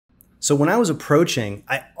So when I was approaching,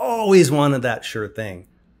 I always wanted that sure thing,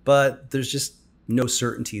 but there's just no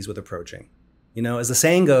certainties with approaching. You know, as the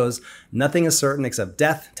saying goes, nothing is certain except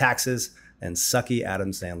death, taxes, and sucky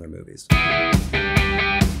Adam Sandler movies.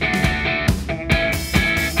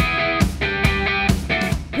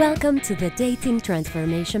 Welcome to the Dating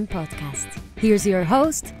Transformation Podcast. Here's your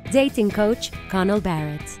host, dating coach, Connell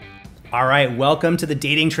Barrett. All right, welcome to the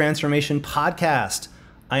Dating Transformation Podcast.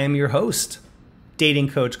 I am your host, dating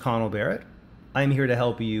coach Connell Barrett. I'm here to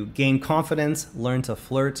help you gain confidence, learn to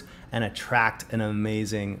flirt, and attract an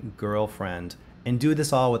amazing girlfriend. And do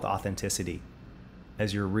this all with authenticity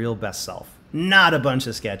as your real best self, not a bunch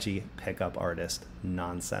of sketchy pickup artist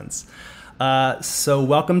nonsense. So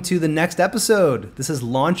welcome to the next episode. This is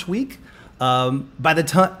launch week. By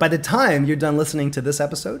the time you're done listening to this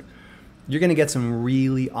episode, you're going to get some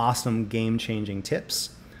really awesome game-changing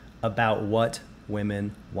tips about what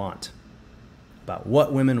women want.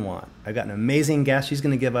 I've got an amazing guest. She's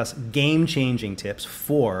going to give us game-changing tips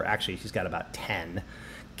she's got about 10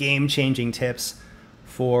 game-changing tips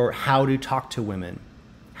for how to talk to women,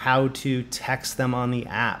 how to text them on the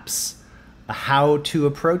apps, how to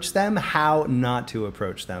approach them, how not to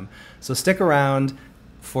approach them. So stick around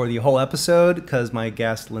for the whole episode because my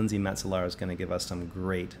guest, Lindsey is going to give us some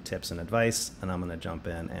great tips and advice, and I'm going to jump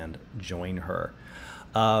in and join her.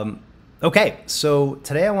 Okay, so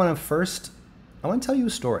today I want to tell you a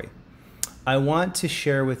story. I want to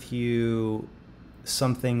share with you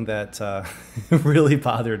something that really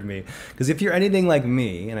bothered me. Because if you're anything like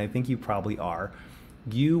me, and I think you probably are,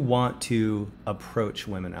 you want to approach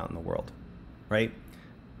women out in the world, right?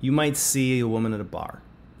 You might see a woman at a bar,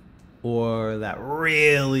 or that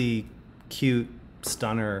really cute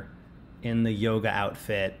stunner in the yoga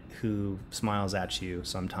outfit who smiles at you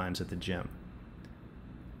sometimes at the gym.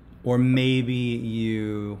 Or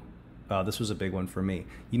maybe this was a big one for me.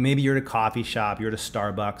 Maybe you're at a coffee shop, you're at a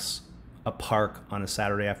Starbucks, a park on a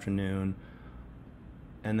Saturday afternoon,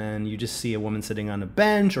 and then you just see a woman sitting on a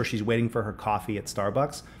bench, or she's waiting for her coffee at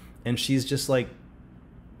Starbucks, and she's just like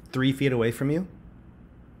 3 feet away from you.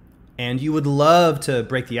 And you would love to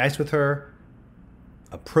break the ice with her,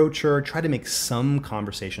 approach her, try to make some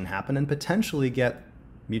conversation happen, and potentially get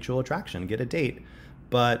mutual attraction, get a date.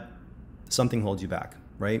 But something holds you back,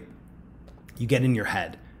 right? You get in your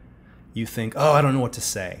head. You think, oh, I don't know what to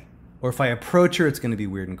say. Or if I approach her, it's going to be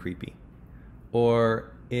weird and creepy.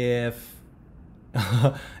 Or if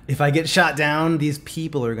I get shot down, these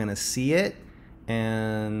people are going to see it,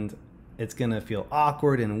 and it's going to feel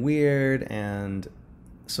awkward and weird. And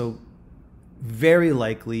so very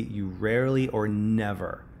likely you rarely or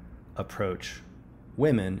never approach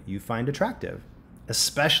women you find attractive,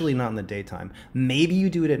 especially not in the daytime. Maybe you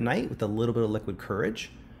do it at night with a little bit of liquid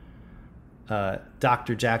courage.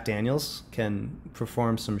 Dr. Jack Daniels can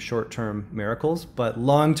perform some short-term miracles, but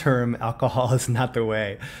long-term alcohol is not the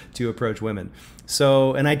way to approach women.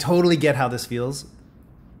 So, and I totally get how this feels.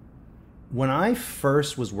 When I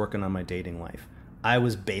first was working on my dating life, I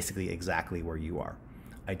was basically exactly where you are.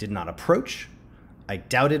 I did not approach. I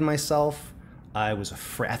doubted myself. I was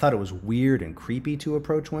afraid. I thought it was weird and creepy to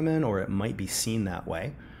approach women, or it might be seen that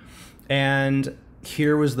way. And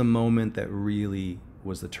here was the moment that really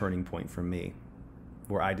was the turning point for me,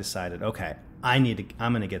 where I decided, okay, I'm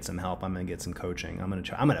going to get some help. I'm going to get some coaching. I'm going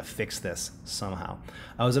to fix this somehow.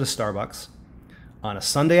 I was at a Starbucks on a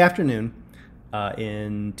Sunday afternoon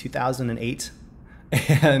in 2008,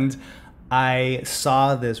 and I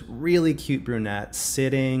saw this really cute brunette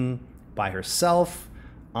sitting by herself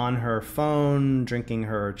on her phone, drinking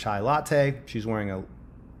her chai latte. She's wearing a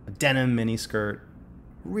denim miniskirt,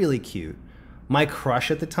 really cute. My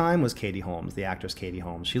crush at the time was Katie Holmes, the actress Katie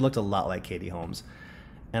Holmes. She looked a lot like Katie Holmes.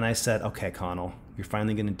 And I said, okay, Connell, you're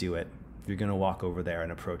finally going to do it. You're going to walk over there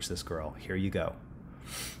and approach this girl. Here you go.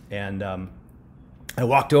 And I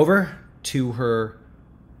walked over to her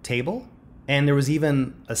table, and there was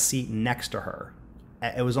even a seat next to her.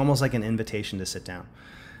 It was almost like an invitation to sit down.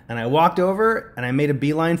 And I walked over, and I made a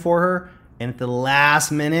beeline for her. And at the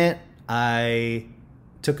last minute, I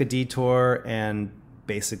took a detour and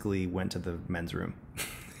basically went to the men's room.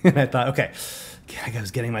 And I thought, okay, I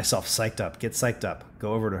was getting myself psyched up. Get psyched up.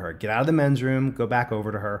 Go over to her. Get out of the men's room. Go back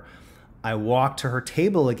over to her. I walked to her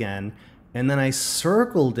table again, and then I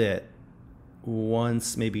circled it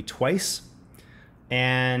once, maybe twice.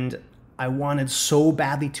 And I wanted so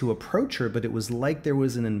badly to approach her, but it was like there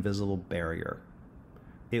was an invisible barrier.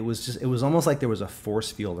 It was almost like there was a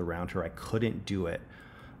force field around her. I couldn't do it.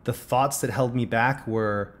 The thoughts that held me back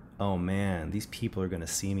were, oh man, these people are going to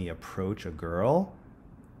see me approach a girl.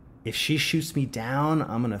 If she shoots me down,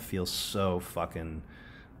 I'm going to feel so fucking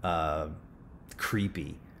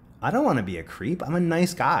creepy. I don't want to be a creep. I'm a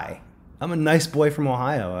nice guy. I'm a nice boy from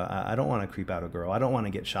Ohio. I don't want to creep out a girl. I don't want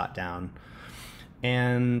to get shot down.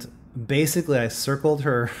 And basically I circled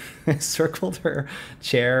her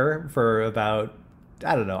chair for about,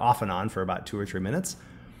 I don't know, off and on for about 2 or 3 minutes.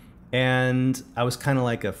 And I was kind of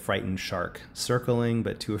like a frightened shark, circling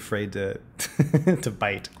but too afraid to to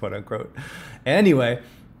bite, quote unquote. Anyway,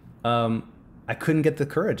 I couldn't get the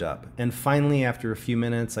courage up. And finally, after a few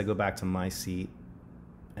minutes, I go back to my seat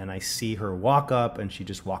and I see her walk up, and she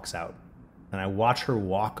just walks out. And I watch her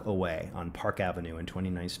walk away on Park Avenue and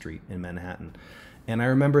 29th Street in Manhattan. And I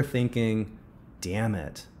remember thinking, damn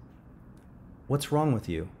it, what's wrong with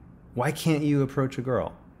you? Why can't you approach a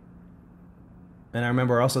girl? And I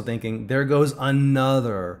remember also thinking, there goes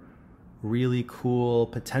another really cool,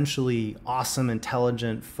 potentially awesome,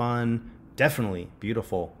 intelligent, fun, definitely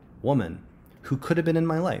beautiful woman who could have been in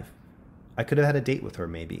my life. I could have had a date with her,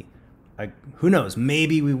 maybe. Who knows?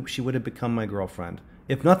 Maybe she would have become my girlfriend.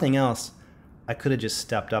 If nothing else, I could have just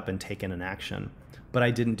stepped up and taken an action. But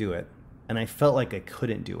I didn't do it. And I felt like I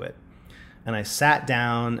couldn't do it. And I sat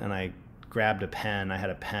down and I grabbed a pen. I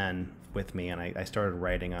had a pen with me, and I started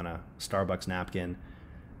writing on a Starbucks napkin,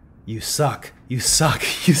 "You suck, you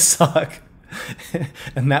suck, you suck."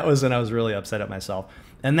 And that was when I was really upset at myself.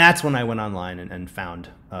 And that's when I went online and found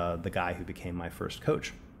the guy who became my first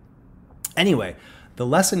coach. Anyway, the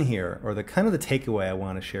lesson here, or the kind of the takeaway I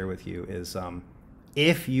want to share with you is,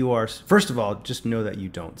 if you are, first of all, just know that you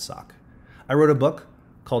don't suck. I wrote a book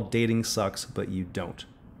called Dating Sucks, But You Don't.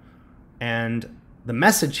 And the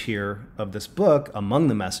message here of this book, among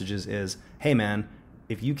the messages, is, hey man,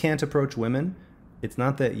 if you can't approach women, it's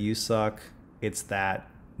not that you suck, it's that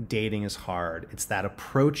dating is hard. It's that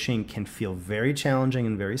approaching can feel very challenging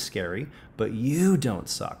and very scary, but you don't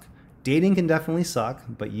suck. Dating can definitely suck,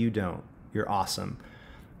 but you don't. You're awesome.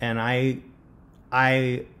 And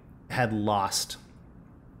I had lost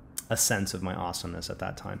a sense of my awesomeness at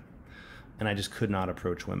that time, and I just could not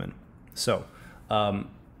approach women. So,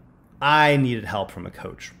 I needed help from a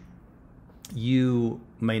coach. You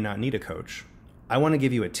may not need a coach. I want to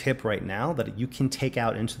give you a tip right now that you can take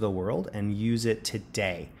out into the world and use it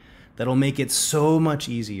today. That'll make it so much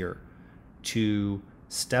easier to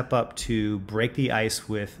step up, to break the ice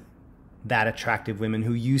with that attractive women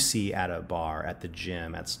who you see at a bar, at the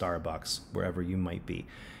gym, at Starbucks, wherever you might be.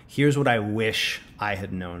 Here's what I wish I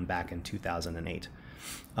had known back in 2008.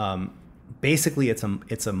 Basically, it's a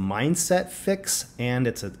mindset fix, and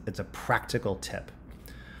it's a practical tip.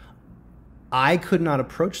 I could not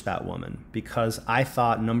approach that woman because I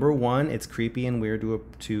thought, number one, it's creepy and weird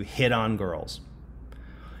to hit on girls.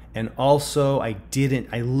 And also, I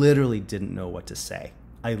literally didn't know what to say.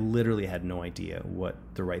 I literally had no idea what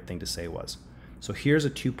the right thing to say was. So here's a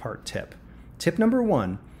 2-part tip. Tip number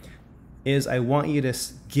 1 is, I want you to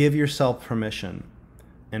give yourself permission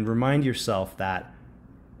and remind yourself that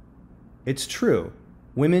it's true.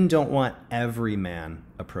 Women don't want every man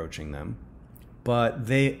approaching them, but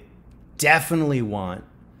they definitely want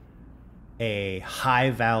a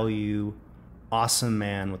high-value, awesome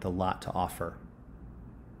man with a lot to offer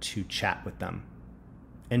to chat with them.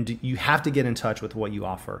 And you have to get in touch with what you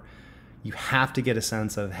offer. You have to get a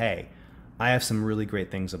sense of, hey, I have some really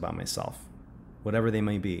great things about myself, whatever they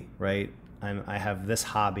may be, right? I have this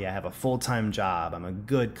hobby, I have a full-time job, I'm a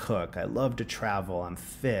good cook, I love to travel, I'm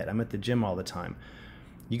fit, I'm at the gym all the time.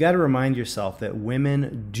 You got to remind yourself that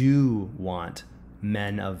women do want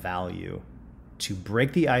men of value to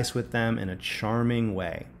break the ice with them in a charming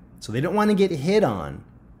way. So they don't want to get hit on,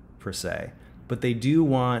 per se, but they do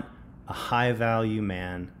want a high-value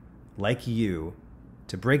man like you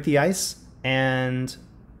to break the ice and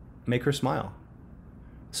make her smile.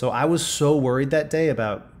 So I was so worried that day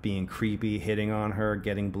about being creepy, hitting on her,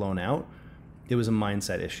 getting blown out. It was a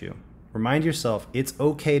mindset issue. Remind yourself, it's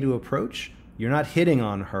okay to approach. You're not hitting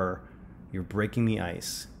on her. You're breaking the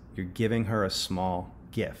ice. You're giving her a small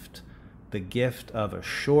gift. The gift of a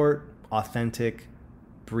short, authentic,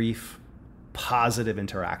 brief, positive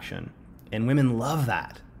interaction. And women love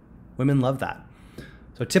that. Women love that.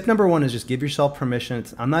 So tip number 1 is just give yourself permission.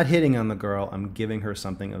 I'm not hitting on the girl. I'm giving her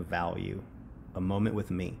something of value. A moment with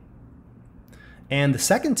me. And the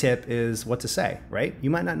second tip is what to say, right? You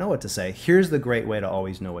might not know what to say. Here's the great way to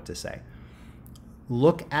always know what to say.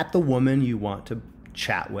 Look at the woman you want to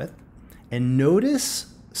chat with and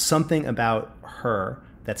notice something about her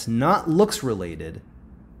that's not looks related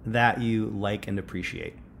that you like and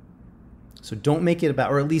appreciate. So don't make it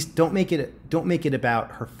about, or at least don't make it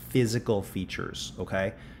about her physical features,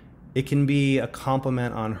 okay? It can be a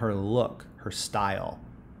compliment on her look, her style.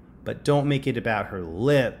 But don't make it about her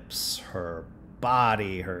lips, her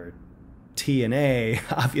body, her T and A,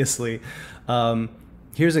 obviously.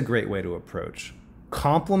 Here's a great way to approach.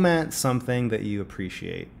 Compliment something that you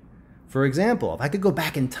appreciate. For example, if I could go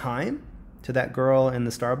back in time to that girl in the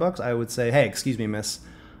Starbucks, I would say, hey, excuse me, miss,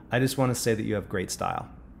 I just want to say that you have great style.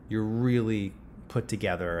 You're really put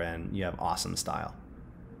together and you have awesome style.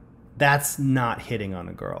 That's not hitting on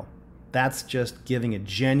a girl. That's just giving a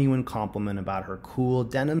genuine compliment about her cool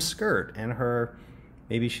denim skirt and her,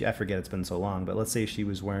 I forget, it's been so long, but let's say she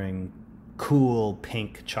was wearing cool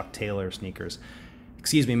pink Chuck Taylor sneakers.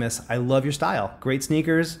 Excuse me, miss, I love your style. Great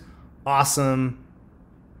sneakers, awesome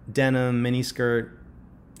denim mini skirt,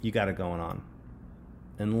 you got it going on.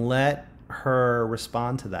 And let her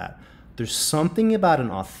respond to that. There's something about an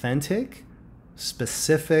authentic,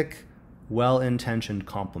 specific, well-intentioned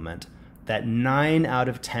compliment that 9 out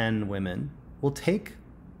of 10 women will take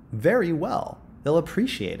very well. They'll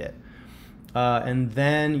appreciate it. And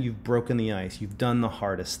then you've broken the ice. You've done the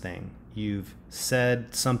hardest thing. You've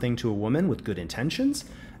said something to a woman with good intentions,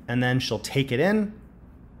 and then she'll take it in.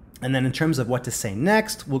 And then in terms of what to say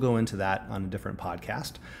next, we'll go into that on a different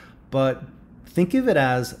podcast. But think of it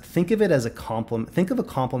as a compliment. Think of a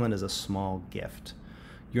compliment as a small gift.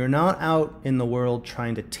 You're not out in the world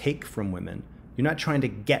trying to take from women. You're not trying to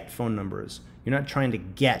get phone numbers. You're not trying to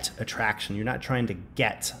get attraction. You're not trying to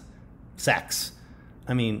get sex.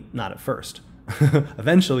 I mean, not at first.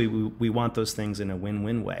 Eventually, we want those things in a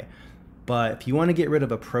win-win way. But if you want to get rid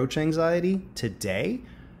of approach anxiety today,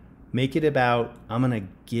 make it about, I'm going to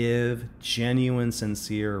give genuine,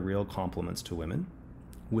 sincere, real compliments to women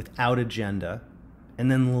without agenda, and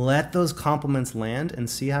then let those compliments land and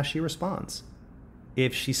see how she responds.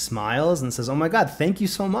 If she smiles and says, oh my God, thank you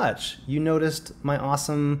so much. You noticed my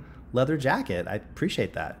awesome leather jacket. I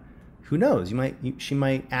appreciate that. Who knows? She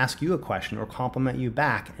might ask you a question or compliment you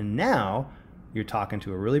back. And now you're talking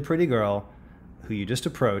to a really pretty girl who you just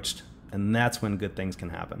approached, and that's when good things can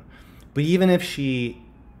happen. But even if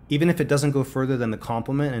it doesn't go further than the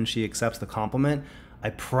compliment and she accepts the compliment,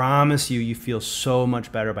 I promise you feel so much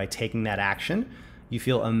better by taking that action. You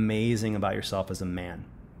feel amazing about yourself as a man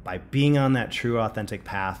by being on that true, authentic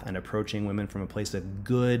path and approaching women from a place of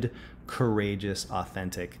good, courageous,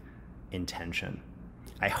 authentic intention.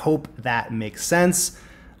 I hope that makes sense.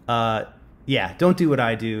 Don't do what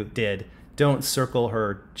I did. Don't circle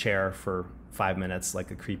her chair for 5 minutes like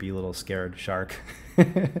a creepy little scared shark.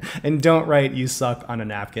 And don't write "you suck" on a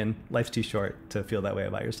napkin. Life's too short to feel that way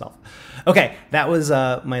about yourself. Okay, that was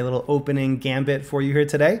my little opening gambit for you here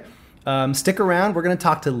today. Stick around. We're going to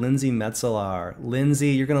talk to Lindsey Metzelaar. Lindsey,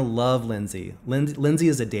 you're going to love Lindsey. Lindsey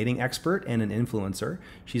is a dating expert and an influencer.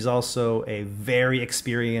 She's also a very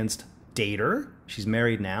experienced dater. She's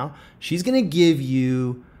married now. She's going to give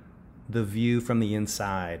you the view from the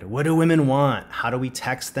inside. What do women want? How do we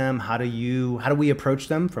text them? How do we approach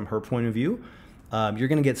them from her point of view? You're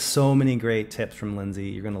going to get so many great tips from Lindsey.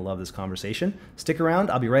 You're going to love this conversation. Stick around.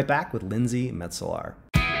 I'll be right back with Lindsey Metzelaar.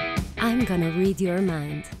 I'm going to read your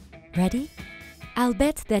mind. Ready? I'll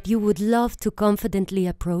bet that you would love to confidently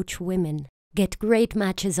approach women, get great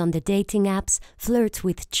matches on the dating apps, flirt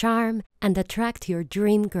with charm, and attract your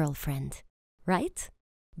dream girlfriend. Right?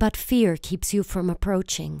 But fear keeps you from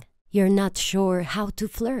approaching. You're not sure how to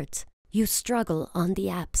flirt. You struggle on the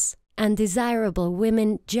apps, and desirable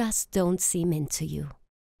women just don't seem into you.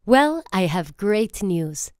 Well, I have great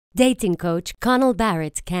news. Dating coach Connell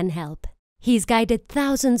Barrett can help. He's guided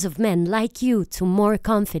thousands of men like you to more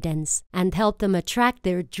confidence and helped them attract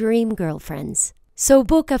their dream girlfriends. So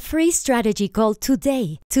book a free strategy call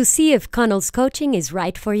today to see if Connell's coaching is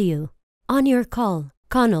right for you. On your call,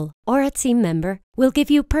 Connell or a team member will give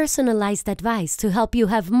you personalized advice to help you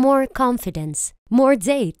have more confidence, more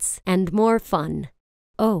dates, and more fun.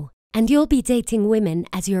 Oh, and you'll be dating women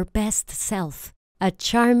as your best self, a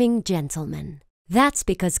charming gentleman. That's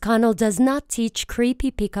because Connell does not teach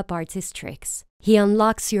creepy pickup artist tricks. He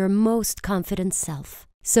unlocks your most confident self,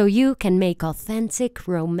 so you can make authentic,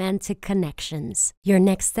 romantic connections. Your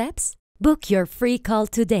next steps? Book your free call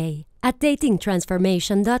today at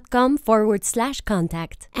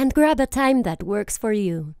datingtransformation.com/contact and grab a time that works for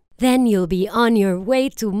you. Then you'll be on your way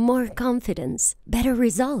to more confidence, better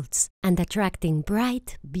results, and attracting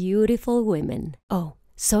bright, beautiful women. Oh,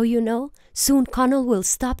 so you know, soon Connell will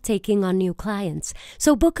stop taking on new clients,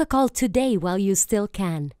 so book a call today while you still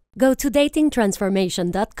can. Go to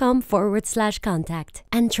datingtransformation.com/contact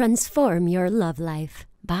and transform your love life.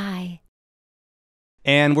 Bye.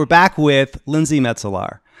 And we're back with Lindsey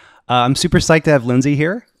Metzelaar. I'm super psyched to have Lindsey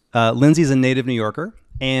here. Lindsey's a native New Yorker,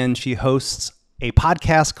 and she hosts a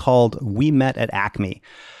podcast called We Met at Acme,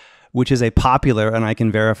 which is a popular, and I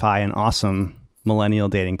can verify, an awesome millennial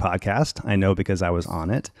dating podcast. I know because I was on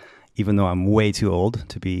it. even though I'm way too old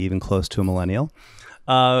to be even close to a millennial.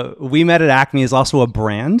 We Met at Acme is also a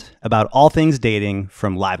brand about all things dating,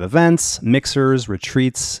 from live events, mixers,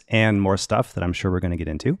 retreats, and more stuff that I'm sure we're going to get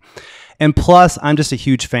into. And plus, I'm just a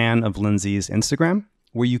huge fan of Lindsey's Instagram,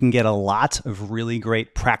 where you can get a lot of really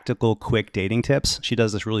great, practical, quick dating tips. She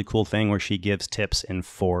does this really cool thing where she gives tips in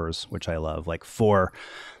fours, which I love, like 4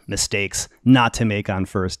 mistakes not to make on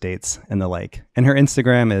first dates and the like. And her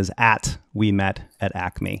Instagram is at We Met at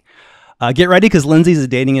Acme. Get ready, because Lindsey's a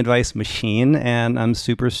dating advice machine, and I'm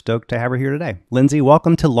super stoked to have her here today. Lindsey,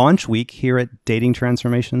 welcome to Launch Week here at Dating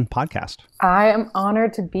Transformation Podcast. I am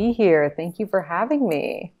honored to be here. Thank you for having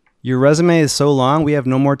me. Your resume is so long, we have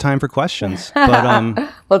no more time for questions.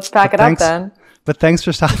 But let's pack it up then. But thanks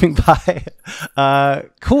for stopping by.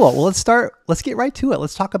 Cool. Well, let's get right to it.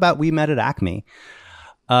 Let's talk about We Met at Acme.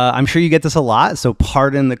 I'm sure you get this a lot, so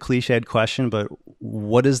pardon the cliched question, but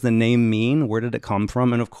what does the name mean? Where did it come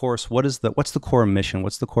from? And of course, what's the core mission?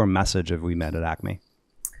 What's the core message of We Met at Acme?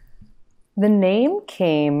 The name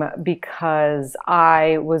came because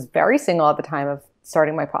I was very single at the time of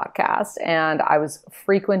starting my podcast, and I was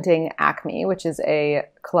frequenting Acme, which is a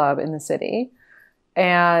club in the city.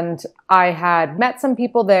 And I had met some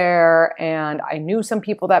people there, and I knew some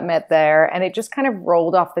people that met there, and it just kind of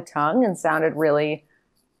rolled off the tongue and sounded really,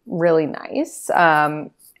 really nice.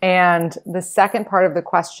 And the second part of the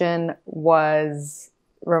question was,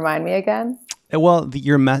 remind me again? Well,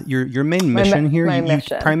 your main mission here,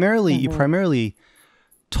 you primarily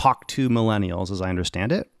talk to millennials, as I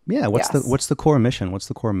understand it. Yeah. What's the core mission? What's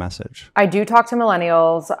the core message? I do talk to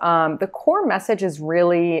millennials. The core message is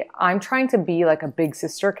really, I'm trying to be like a big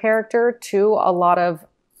sister character to a lot of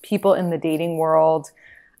people in the dating world.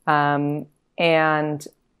 And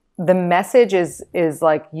the message is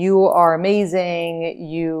like, you are amazing.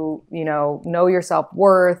 You know your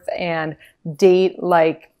self-worth, and date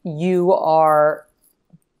like you are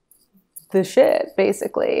the shit,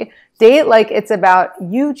 basically. Date like it's about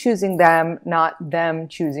you choosing them, not them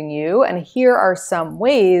choosing you. And here are some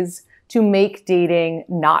ways to make dating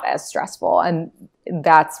not as stressful. And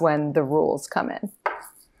that's when the rules come in.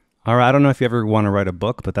 All right. I don't know if you ever want to write a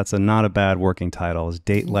book, but that's not a bad working title, is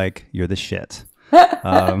Date Like You're the Shit.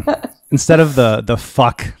 Instead of the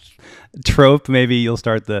fuck trope, maybe you'll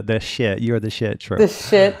start the shit. You're the shit trope. The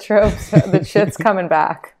shit trope. The shit's coming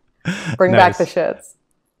back. Bring back the shits.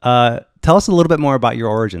 Tell us a little bit more about your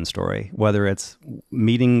origin story, whether it's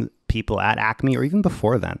meeting people at Acme or even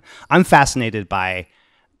before then. I'm fascinated by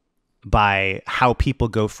how people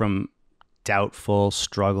go from doubtful,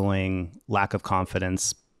 struggling, lack of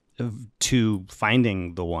confidence to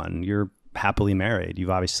finding the one. You're happily married.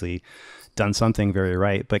 You've obviously done something very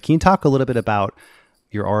right. But can you talk a little bit about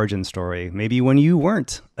your origin story, maybe when you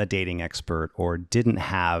weren't a dating expert or didn't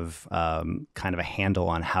have kind of a handle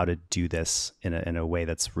on how to do this in a way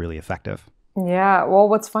that's really effective? Yeah. Well,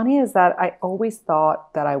 what's funny is that I always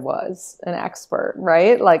thought that I was an expert,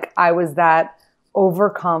 right? Like I was that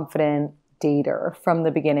overconfident dater from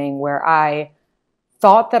the beginning, where I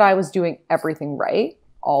thought that I was doing everything right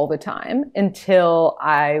all the time until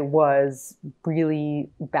I was really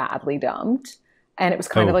badly dumped. And it was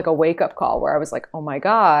kind of like a wake-up call where I was like, oh my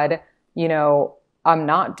God, I'm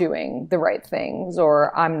not doing the right things,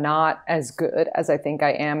 or I'm not as good as I think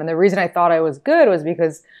I am. And the reason I thought I was good was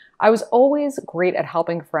because I was always great at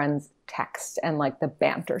helping friends text and like the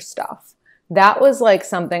banter stuff. That was like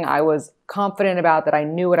something I was confident about, that I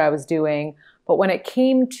knew what I was doing. But when it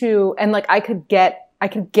came to, and like I could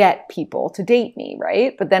get people to date me,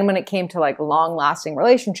 right? But then when it came to like long-lasting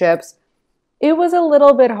relationships, it was a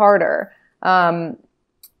little bit harder. And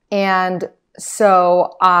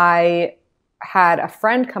so I had a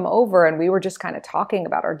friend come over, and we were just kind of talking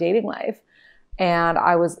about our dating life. And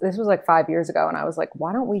this was like 5 years ago. And I was like,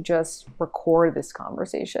 why don't we just record this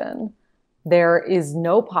conversation? There is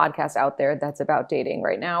no podcast out there that's about dating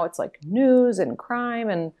right now. It's like news and crime.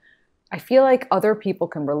 And I feel like other people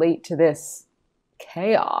can relate to this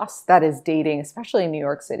chaos that is dating, especially in New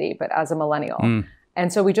York City, but as a millennial.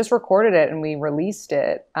 And so we just recorded it and we released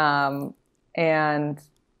it. And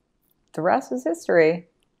the rest is history.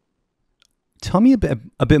 Tell me a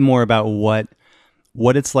bit more about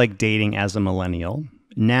what it's like dating as a millennial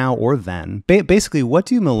now or then. Basically, what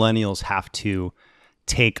do millennials have to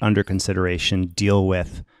take under consideration, deal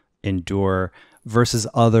with, endure versus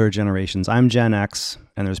other generations? I'm Gen X,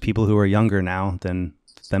 and there's people who are younger now than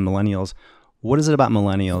millennials. What is it about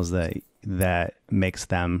millennials that makes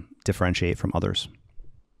them differentiate from others?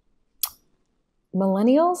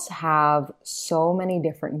 Millennials have so many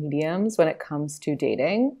different mediums when it comes to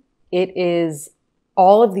dating. It is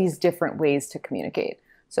all of these different ways to communicate.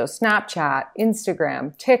 So Snapchat,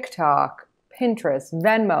 Instagram, TikTok, Pinterest,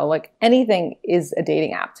 Venmo, like anything is a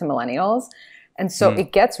dating app to millennials. And so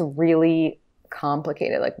it gets really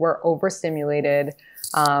complicated. Like we're overstimulated.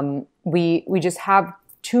 We just have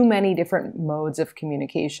too many different modes of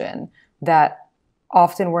communication that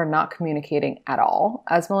often we're not communicating at all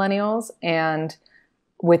as millennials. And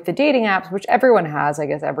with the dating apps, which everyone has, I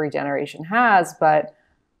guess every generation has, but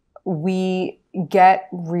we get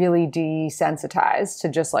really desensitized to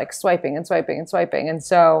just like swiping and swiping and swiping. And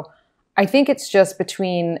so I think it's just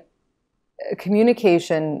between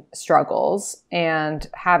communication struggles and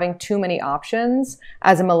having too many options.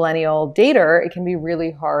 As a millennial dater, it can be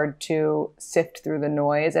really hard to sift through the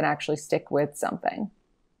noise and actually stick with something.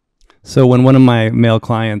 So when one of my male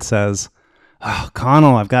clients says, "Oh,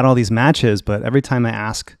 Connell, I've got all these matches, but every time I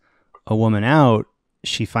ask a woman out,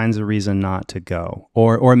 she finds a reason not to go.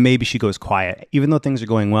 Or maybe she goes quiet. Even though things are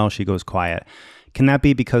going well, she goes quiet." Can that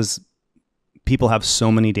be because people have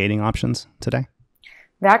so many dating options today?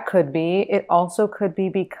 That could be. It also could be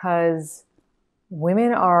because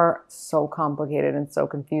women are so complicated and so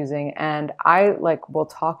confusing. And I will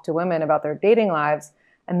talk to women about their dating lives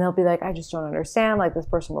and they'll be like, "I just don't understand. Like this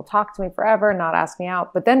person will talk to me forever, not ask me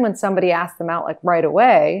out." But then when somebody asks them out like right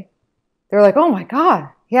away, they're like, "Oh my God,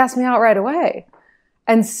 he asked me out right away."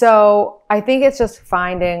 And so I think it's just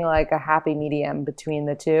finding like a happy medium between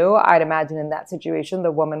the two. I'd imagine in that situation,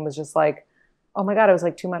 the woman was just like, "Oh my God, it was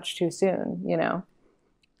like too much too soon," you know?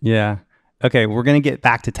 Yeah. Okay, we're going to get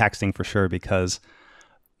back to texting for sure, because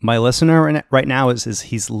my listener right now is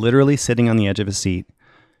he's literally sitting on the edge of his seat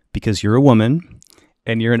because you're a woman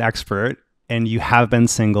and you're an expert and you have been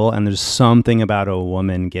single, and there's something about a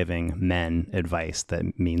woman giving men advice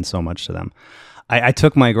that means so much to them. I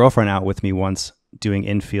took my girlfriend out with me once doing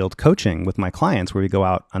in-field coaching with my clients where we go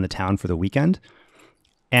out on the town for the weekend.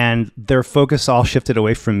 And their focus all shifted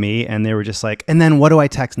away from me, and they were just like, "And then what do I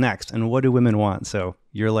text next? And what do women want?" So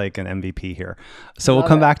you're like an MVP here. So we'll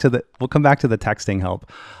come back to the texting help.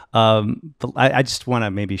 But I just want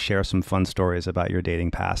to maybe share some fun stories about your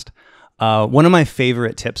dating past. One of my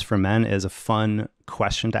favorite tips for men is a fun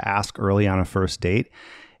question to ask early on a first date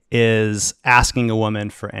is asking a woman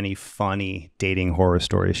for any funny dating horror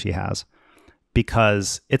stories she has,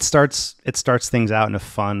 because it starts things out in a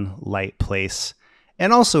fun, light place.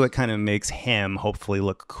 And also it kind of makes him hopefully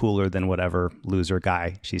look cooler than whatever loser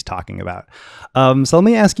guy she's talking about. So let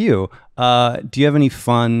me ask you, do you have any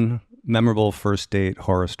fun, memorable first date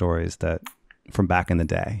horror stories that from back in the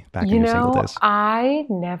day, back in your single days? I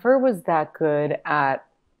never was that good at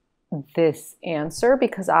this answer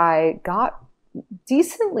because I got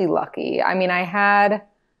decently lucky. I mean, I had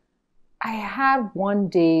one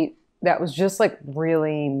date that was just like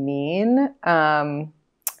really mean.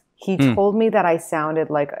 He told me that I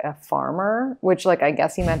sounded like a farmer, which like I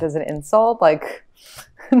guess he meant as an insult, like,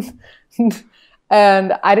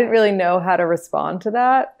 and I didn't really know how to respond to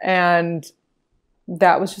that. And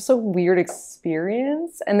that was just a weird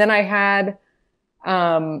experience. And then I had,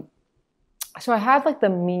 so I had like the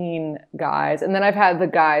mean guys, and then I've had the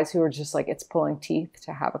guys who are just like, it's pulling teeth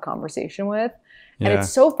to have a conversation with. And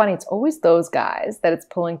it's so funny. It's always those guys that it's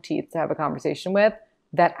pulling teeth to have a conversation with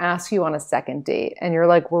that ask you on a second date. And you're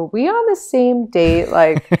like, were we on the same date?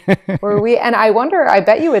 Like, were we? And I wonder, I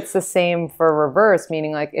bet you it's the same for reverse,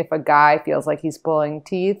 meaning like if a guy feels like he's pulling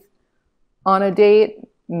teeth on a date,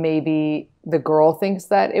 maybe the girl thinks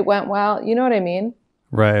that it went well. You know what I mean?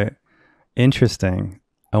 Right. Interesting.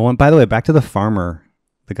 By the way, back to the farmer,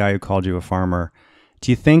 the guy who called you a farmer.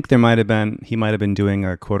 Do you think he might have been doing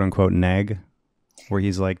a quote unquote neg where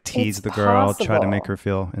he's like tease the girl, try to make her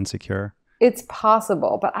feel insecure? It's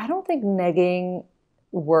possible, but I don't think negging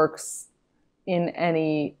works in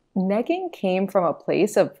any... Negging came from a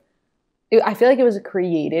place of... I feel like it was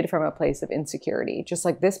created from a place of insecurity. Just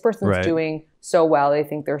like this person's doing so well, they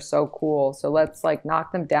think they're so cool. So let's like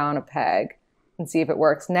knock them down a peg and see if it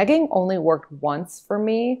works. Negging only worked once for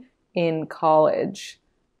me in college.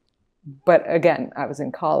 But again, I was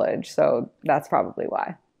in college, so that's probably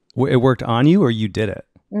why. It worked on you or you did it?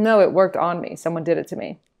 No, it worked on me. Someone did it to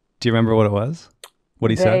me. Do you remember what it was?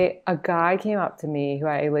 What he said? A guy came up to me who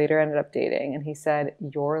I later ended up dating, and he said,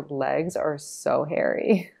 "Your legs are so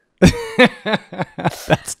hairy."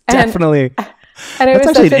 That's definitely... And that's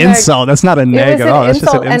actually an insult. That's not a neg at all. That's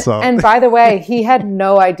just an insult. And by the way, he had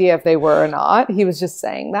no idea if they were or not. He was just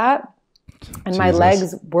saying that. And my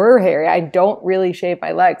legs were hairy. I don't really shave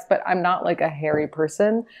my legs, but I'm not like a hairy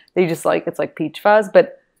person. They just like, it's like peach fuzz.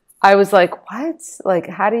 But I was like, what? Like,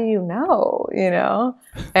 how do you know? You know?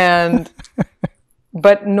 And,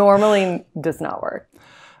 but normally does not work.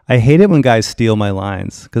 I hate it when guys steal my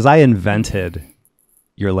lines because I invented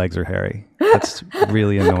your legs are hairy. That's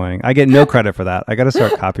really annoying. I get no credit for that. I got to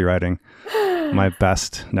start copywriting my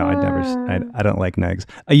best. No, I don't like negs.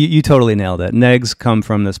 You totally nailed it. Negs come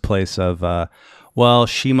from this place of, well,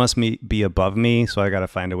 she must be above me, so I got to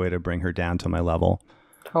find a way to bring her down to my level.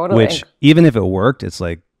 Totally. Which, even if it worked, it's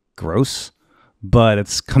like gross, but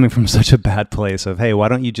it's coming from such a bad place of, hey, why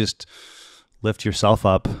don't you just lift yourself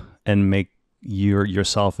up and make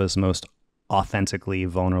yourself as most authentically,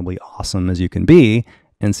 vulnerably awesome as you can be,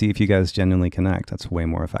 and see if you guys genuinely connect. That's way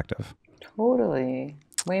more effective. Totally.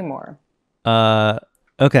 Way more.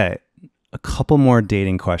 Okay. A couple more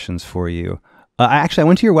dating questions for you. I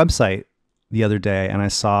went to your website the other day and I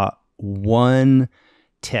saw one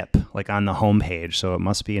tip like on the homepage. So it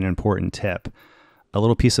must be an important tip. A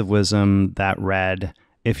little piece of wisdom that read,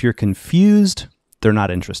 if you're confused, they're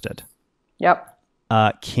not interested. Yep.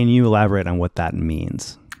 Can you elaborate on what that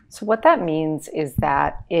means? So what that means is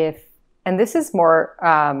that and this is more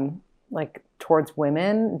like towards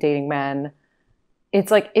women dating men,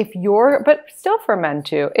 it's like but still for men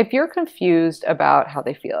too, if you're confused about how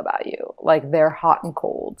they feel about you, like they're hot and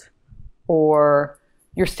cold, or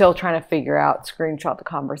you're still trying to figure out, screenshot the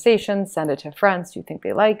conversation, send it to friends, do you think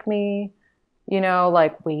they like me?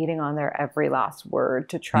 Like waiting on their every last word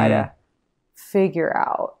to try to figure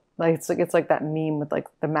out. Like it's like that meme with like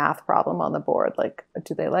the math problem on the board. Like,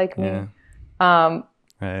 do they like me? Yeah.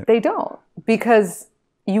 Right. They don't, because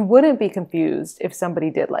you wouldn't be confused if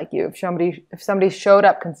somebody did like you. If somebody showed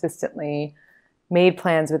up consistently, made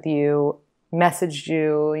plans with you, messaged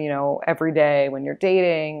you, every day when you're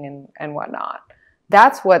dating and whatnot.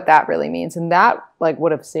 That's what that really means. And that like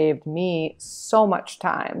would have saved me so much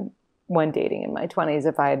time when dating in my 20s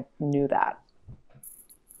if I knew that.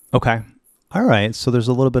 Okay. All right. So there's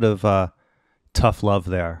a little bit of tough love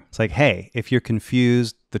there. It's like, hey, if you're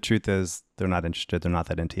confused, the truth is they're not interested. They're not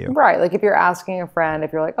that into you. Right. Like if you're asking a friend,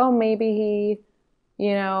 if you're like, oh, maybe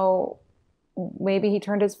he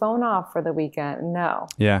turned his phone off for the weekend. No.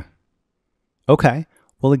 Yeah. Okay.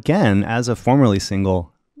 Well, again, as a formerly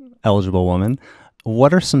single eligible woman,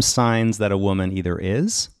 what are some signs that a woman either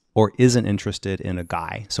is or isn't interested in a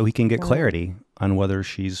guy, so he can get clarity on whether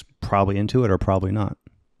she's probably into it or probably not?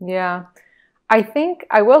 Yeah. I think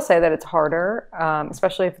I will say that it's harder,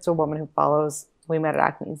 especially if it's a woman who follows We Met at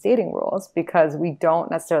Acme's dating rules, because we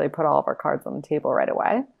don't necessarily put all of our cards on the table right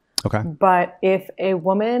away. Okay. But if a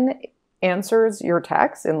woman answers your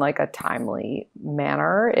text in like a timely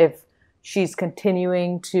manner, if she's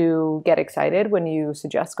continuing to get excited when you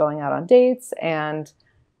suggest going out on dates, and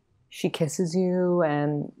she kisses you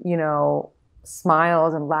and,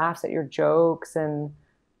 smiles and laughs at your jokes and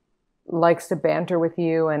likes to banter with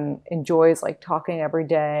you and enjoys like talking every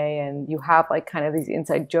day, and you have like kind of these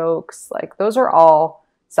inside jokes, like those are all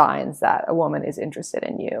signs that a woman is interested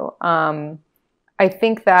in you. I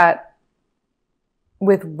think that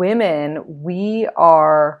with women, we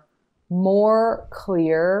are more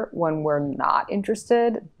clear when we're not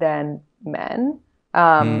interested than men.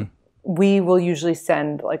 We will usually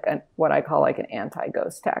send like what I call like an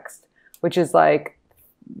anti-ghost text, which is like,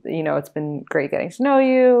 it's been great getting to know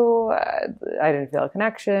you. I didn't feel a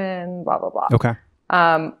connection, blah, blah, blah. Okay.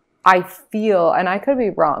 I feel, and I could be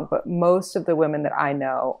wrong, but most of the women that I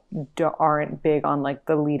know aren't big on like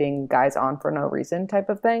the leading guys on for no reason type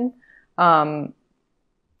of thing. And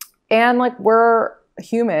like we're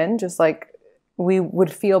human, just like we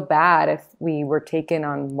would feel bad if we were taken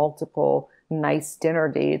on multiple nice dinner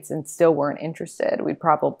dates and still weren't interested. We'd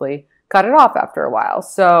probably cut it off after a while.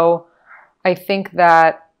 So I think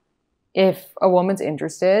that if a woman's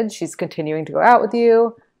interested, she's continuing to go out with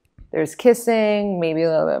you. There's kissing, maybe a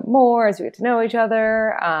little bit more as you get to know each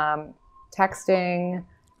other, texting.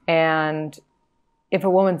 And if a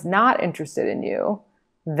woman's not interested in you,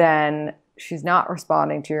 then she's not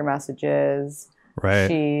responding to your messages. Right.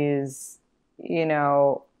 She's,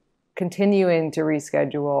 continuing to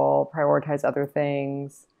reschedule, prioritize other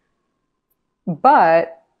things.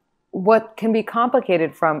 But what can be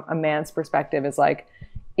complicated from a man's perspective is like,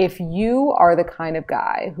 if you are the kind of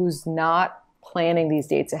guy who's not planning these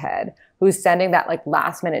dates ahead, who's sending that like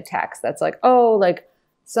last minute text that's like, oh, like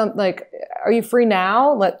are you free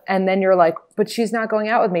now? And then you're like, but she's not going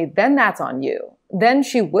out with me. Then that's on you. Then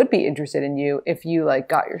she would be interested in you if you like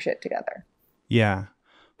got your shit together. Yeah.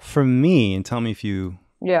 For me, and tell me if you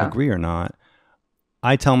agree or not,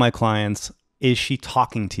 I tell my clients, is she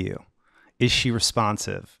talking to you? Is she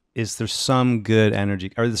responsive? Is there some good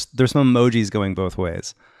energy? Or there's some emojis going both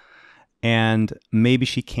ways? And maybe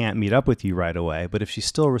she can't meet up with you right away, but if she's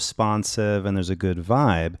still responsive and there's a good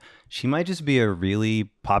vibe, she might just be a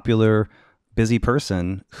really popular, busy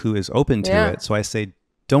person who is open to it. So I say,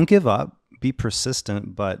 don't give up, be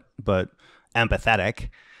persistent, but empathetic,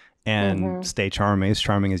 and stay charming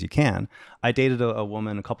as you can. I dated a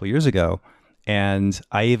woman a couple years ago, and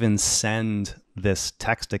I even send this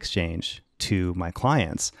text exchange to my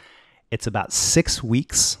clients. It's about 6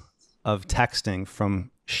 weeks of texting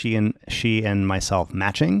from she and myself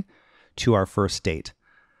matching to our first date.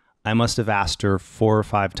 I must have asked her 4 or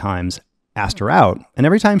 5 times, asked her out, and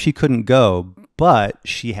every time she couldn't go, but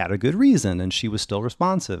she had a good reason, and she was still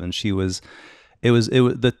responsive, and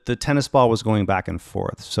the tennis ball was going back and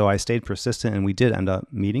forth. So I stayed persistent, and we did end up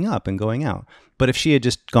meeting up and going out. But if she had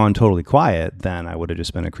just gone totally quiet, then I would have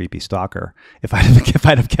just been a creepy stalker if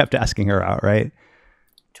I'd have kept asking her out, right?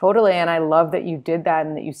 Totally. And I love that you did that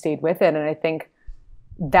and that you stayed with it. And I think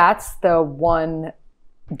that's the one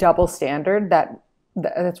double standard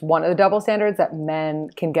that's one of the double standards that men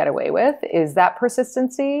can get away with, is that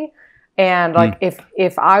persistency. And like,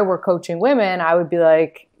 if I were coaching women, I would be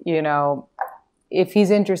like, you know, if he's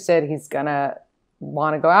interested, he's gonna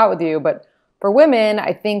want to go out with you. But for women,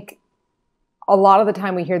 I think a lot of the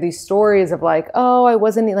time we hear these stories of like, oh, I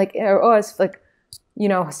wasn't like, oh, I was like, you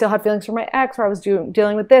know, still had feelings for my ex, or I was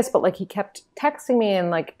dealing with this, but like he kept texting me and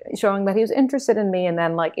like showing that he was interested in me, and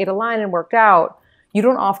then like it aligned and worked out. You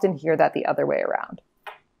don't often hear that the other way around.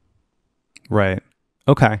 Right.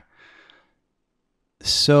 Okay.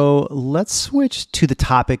 So let's switch to the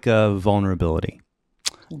topic of vulnerability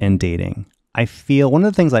and dating. I feel one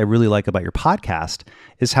of the things I really like about your podcast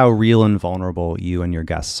is how real and vulnerable you and your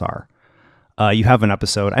guests are. You have an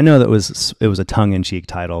episode, I know that it was a tongue-in-cheek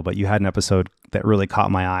title, but you had an episode that really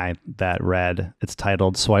caught my eye that read, it's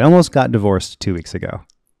titled, "So I Almost Got Divorced 2 weeks ago."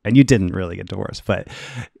 And you didn't really get divorced, but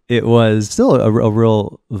it was still a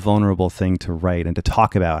real vulnerable thing to write and to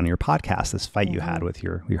talk about on your podcast, this fight you had with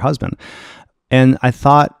your husband. And I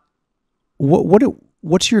thought,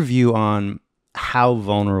 what's your view on how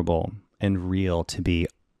vulnerable and real to be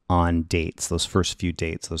on dates, those first few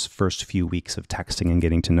dates, those first few weeks of texting and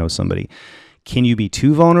getting to know somebody? Can you be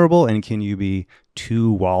too vulnerable, and can you be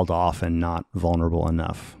too walled off and not vulnerable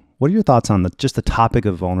enough? What are your thoughts on just the topic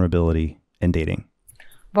of vulnerability and dating?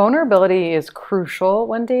 Vulnerability is crucial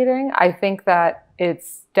when dating. I think that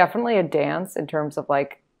it's definitely a dance in terms of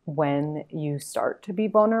like when you start to be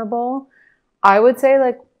vulnerable. I would say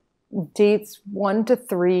like dates 1 to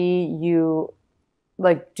 3, you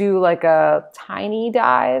like do like a tiny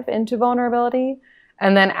dive into vulnerability.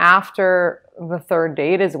 And then after the 3rd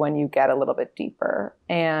date is when you get a little bit deeper.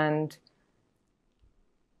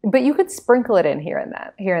 But you could sprinkle it in here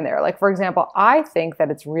and there. Like, for example, I think that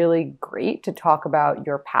it's really great to talk about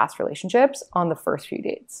your past relationships on the first few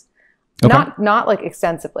dates. Okay. Not like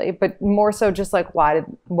extensively, but more so just like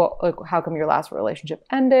how come your last relationship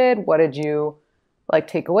ended? What did you like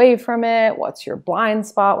take away from it? What's your blind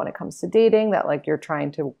spot when it comes to dating that like you're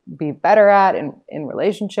trying to be better at in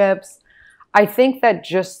relationships? I think that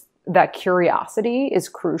just that curiosity is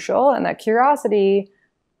crucial, and that curiosity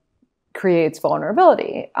creates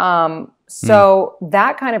vulnerability. So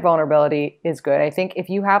that kind of vulnerability is good. I think if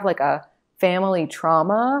you have like a family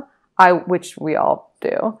trauma, which we all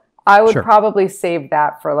do, I would probably save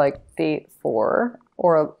that for like date 4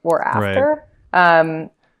 or after. Right.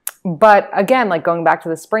 But again, like going back to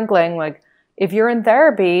the sprinkling, like if you're in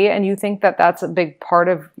therapy and you think that that's a big part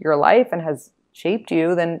of your life and has shaped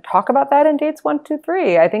you, then talk about that in dates 1, 2,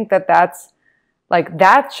 3. I think that's like,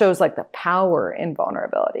 that shows like the power in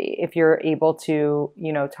vulnerability. If you're able to,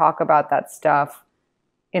 you know, talk about that stuff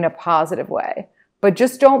in a positive way, but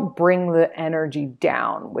just don't bring the energy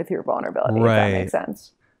down with your vulnerability. Right. If that makes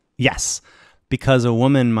sense. Yes. Because a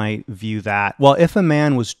woman might view that, well, if a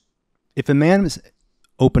man was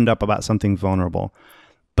opened up about something vulnerable,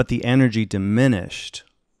 but the energy diminished,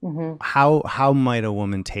 how might a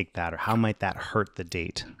woman take that, or how might that hurt the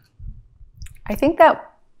date? I think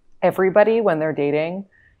that everybody, when they're dating,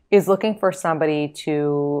 is looking for somebody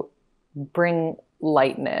to bring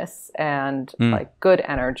lightness and like good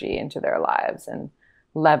energy into their lives and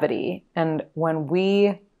levity. And when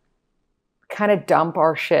we kind of dump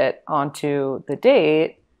our shit onto the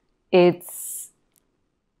date,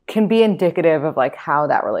 can be indicative of like how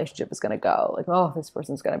that relationship is going to go. Like, oh, this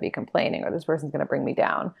person's going to be complaining, or this person's going to bring me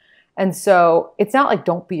down. And so it's not like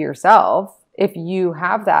don't be yourself. If you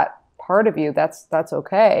have that part of you, that's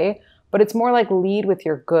okay. But it's more like lead with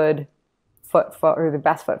your good foot or the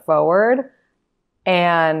best foot forward.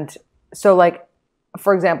 And so like,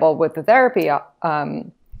 for example, with the therapy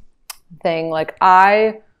thing, like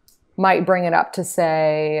I might bring it up to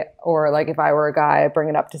say, or like if I were a guy, I'd bring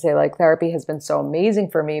it up to say like therapy has been so amazing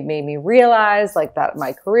for me, made me realize like that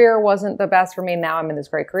my career wasn't the best for me. Now I'm in this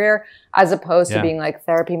great career, as opposed to being like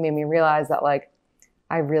therapy made me realize that like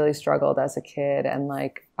I really struggled as a kid, and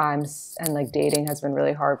like dating has been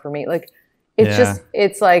really hard for me. Like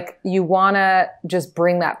it's like you want to just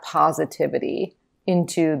bring that positivity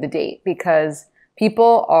into the date, because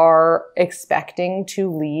people are expecting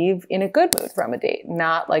to leave in a good mood from a date,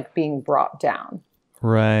 not like being brought down.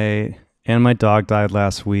 Right. And my dog died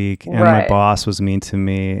last week, and my boss was mean to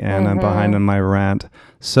me, and I'm behind on my rent.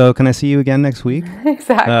 So can I see you again next week?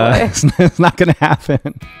 Exactly. It's not going to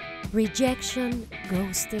happen. Rejection,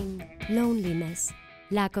 ghosting, loneliness,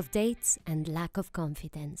 lack of dates, and lack of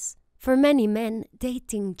confidence. For many men,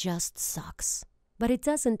 dating just sucks. But it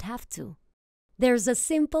doesn't have to. There's a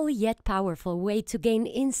simple yet powerful way to gain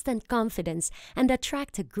instant confidence and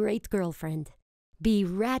attract a great girlfriend. Be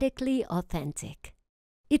radically authentic.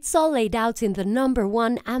 It's all laid out in the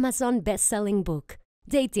 #1 Amazon best-selling book,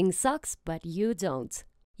 Dating Sucks, But You Don't.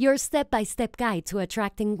 Your step-by-step guide to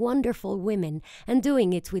attracting wonderful women and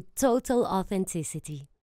doing it with total authenticity.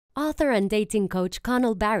 Author and dating coach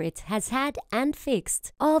Connell Barrett has had and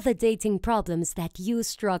fixed all the dating problems that you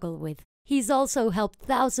struggle with. He's also helped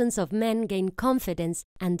thousands of men gain confidence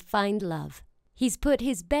and find love. He's put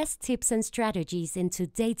his best tips and strategies into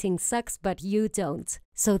Dating Sucks But You Don't,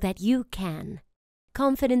 so that you can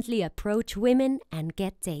confidently approach women and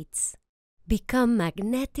get dates. Become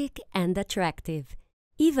magnetic and attractive,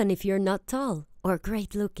 even if you're not tall or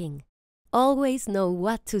great looking. Always know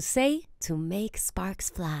what to say to make sparks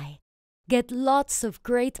fly. Get lots of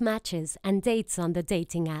great matches and dates on the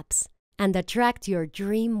dating apps, and attract your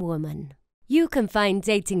dream woman. You can find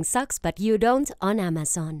Dating Sucks But You Don't on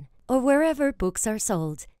Amazon, or wherever books are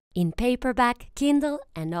sold, in paperback, Kindle,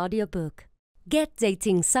 and audiobook. Get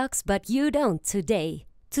Dating Sucks But You Don't today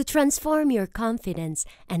to transform your confidence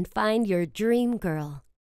and find your dream girl.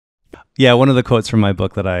 Yeah, one of the quotes from my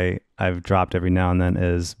book that I've dropped every now and then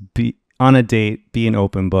is, be on a date, be an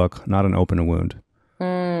open book, not an open wound.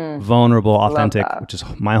 Vulnerable, authentic, which is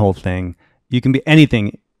my whole thing. You can be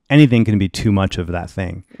anything can be too much of that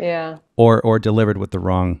thing. Yeah. Or delivered with the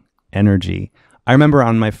wrong energy. I remember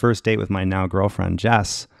on my first date with my now girlfriend,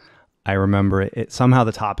 Jess, I remember it somehow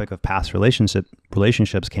the topic of past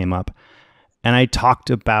relationships came up. And I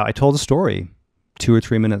told a story, 2 or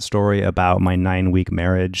 3 minute story about my 9-week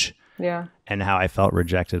marriage. Yeah. And how I felt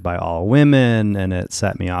rejected by all women, and it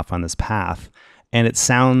set me off on this path. And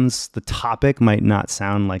the topic might not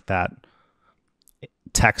sound like that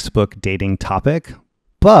textbook dating topic,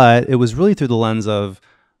 but it was really through the lens of,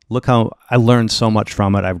 look how I learned so much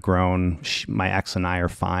from it. I've grown. My ex and I are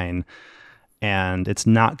fine. And it's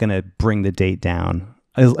not going to bring the date down.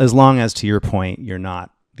 As long as, to your point,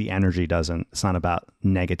 the energy it's not about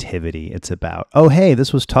negativity. It's about, oh, hey,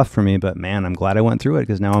 this was tough for me, but man, I'm glad I went through it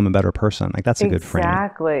because now I'm a better person. Like, that's a good frame.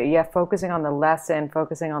 Exactly. Yeah. Focusing on the lesson,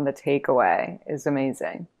 focusing on the takeaway is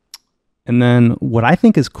amazing. And then what I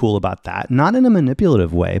think is cool about that, not in a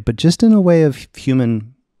manipulative way, but just in a way of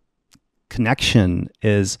human connection,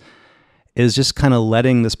 is just kind of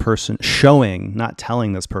letting this person, not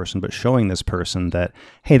telling this person, but showing this person that,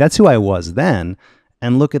 hey, that's who I was then.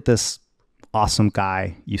 And look at this awesome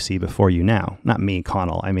guy you see before you now. Not me,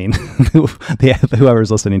 Connell. I mean,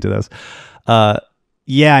 whoever's listening to this.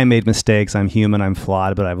 Yeah, I made mistakes. I'm human. I'm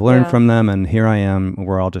flawed, but I've learned from them. And here I am.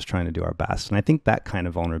 We're all just trying to do our best. And I think that kind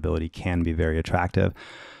of vulnerability can be very attractive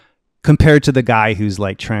compared to the guy who's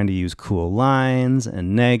like trying to use cool lines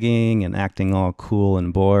and negging and acting all cool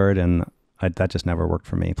and bored. And that just never worked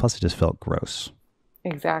for me. Plus, it just felt gross.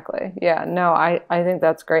 Exactly. Yeah, no, I think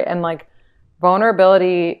that's great. And like,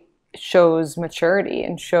 vulnerability shows maturity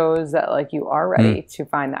and shows that like you are ready to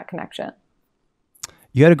find that connection.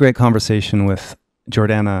 You had a great conversation with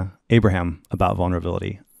Jordana Abraham about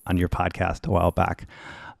vulnerability on your podcast a while back.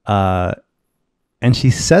 And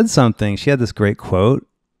she said something, she had this great quote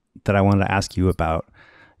that I wanted to ask you about.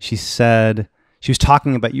 She said, you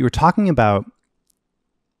were talking about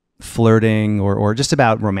flirting or just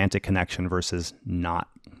about romantic connection versus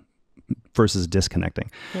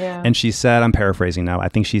disconnecting. Yeah. And she said, I'm paraphrasing now, I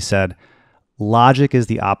think she said, logic is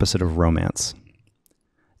the opposite of romance.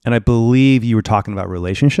 And I believe you were talking about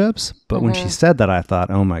relationships, but when she said that, I thought,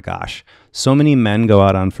 oh my gosh, so many men go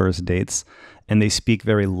out on first dates and they speak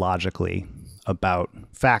very logically about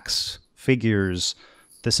facts, figures.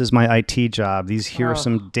 This is my IT job. Here are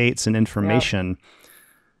some dates and information. Yep.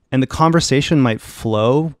 And the conversation might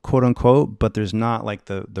flow, quote unquote, but there's not like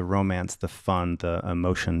the romance, the fun, the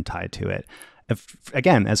emotion tied to it.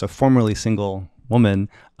 Again, as a formerly single woman,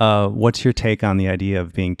 what's your take on the idea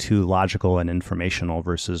of being too logical and informational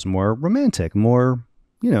versus more romantic, more,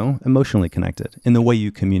 emotionally connected in the way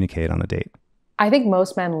you communicate on a date? I think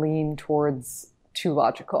most men lean towards too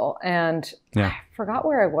logical. And I forgot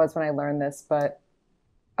where I was when I learned this, but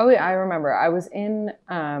Oh, yeah, I remember. I was in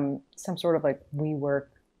some sort of like WeWork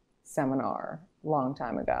seminar a long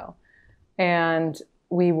time ago. And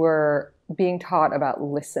we were being taught about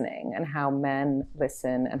listening and how men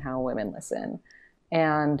listen and how women listen.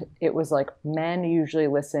 And it was like men usually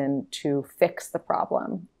listen to fix the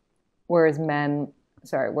problem, whereas women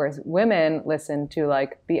listen to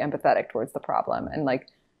like be empathetic towards the problem and like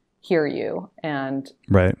hear you and,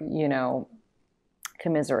 Right. you know,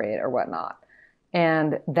 commiserate or whatnot.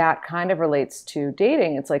 And that kind of relates to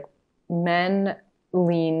dating. It's like men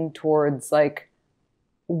lean towards like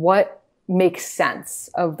what makes sense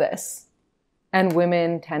of this. And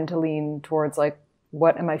women tend to lean towards like,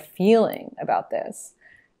 what am I feeling about this?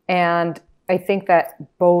 And I think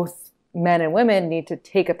that both men and women need to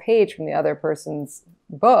take a page from the other person's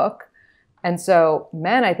book. And so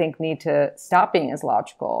men, I think, need to stop being as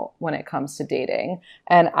logical when it comes to dating.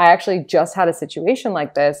 And I actually just had a situation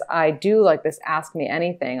like this. I do like this Ask Me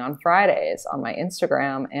Anything on Fridays on my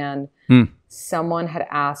Instagram. And someone had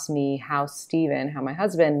asked me how my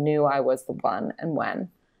husband, knew I was the one and when.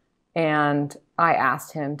 And I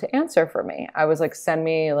asked him to answer for me. I was like, send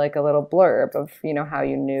me like a little blurb of, you know, how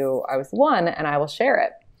you knew I was the one, and I will share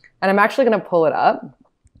it. And I'm actually going to pull it up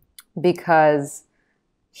because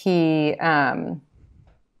he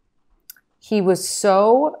was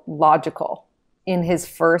so logical in his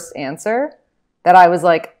first answer that I was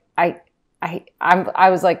like, I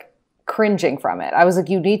was like cringing from it. I was like,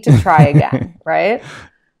 you need to try again, right?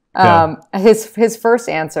 Yeah. His first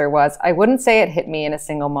answer was, I wouldn't say it hit me in a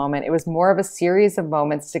single moment. It was more of a series of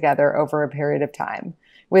moments together over a period of time.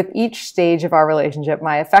 With each stage of our relationship,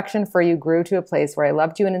 my affection for you grew to a place where I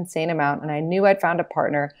loved you an insane amount, and I knew I'd found a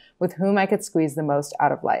partner with whom I could squeeze the most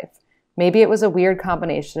out of life. Maybe it was a weird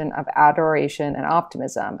combination of adoration and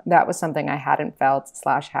optimism. That was something I hadn't felt /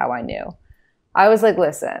 how I knew. I was like,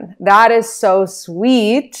 listen, that is so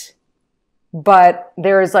sweet, but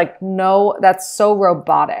there's like no, that's so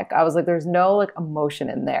robotic. I was like, there's no like emotion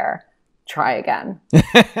in there. Try again.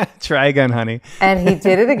 Try again, honey. And he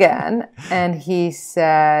did it again. And he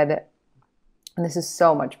said, and this is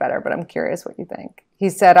so much better, but I'm curious what you think. He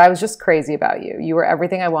said, I was just crazy about you. You were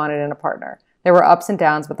everything I wanted in a partner. There were ups and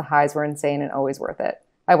downs, but the highs were insane and always worth it.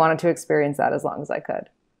 I wanted to experience that as long as I could.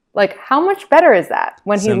 Like, how much better is that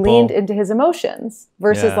when Simple. He leaned into his emotions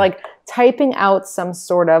versus like typing out some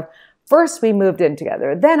sort of, first we moved in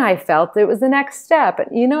together, then I felt it was the next step.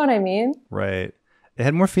 You know what I mean? Right. It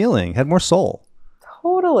had more feeling, had more soul.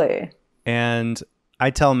 Totally. And I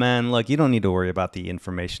tell men, look, you don't need to worry about the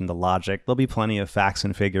information, the logic. There'll be plenty of facts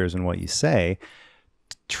and figures in what you say.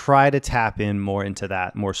 Try to tap in more into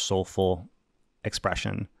that more soulful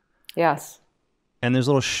expression. Yes. And there's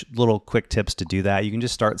little quick tips to do that. You can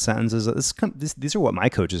just start sentences. These are what my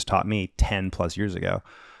coaches taught me 10 plus years ago.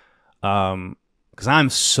 Because I'm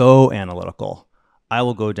so analytical. I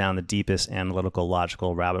will go down the deepest analytical,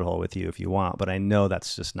 logical rabbit hole with you if you want, but I know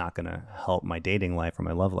that's just not going to help my dating life or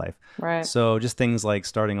my love life. Right. So just things like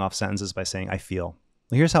starting off sentences by saying, I feel.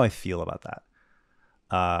 Well, here's how I feel about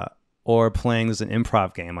that. Or playing, there's an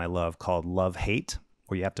improv game I love called Love Hate,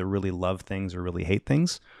 where you have to really love things or really hate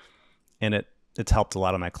things. And it's helped a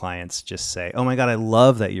lot of my clients just say, oh my God, I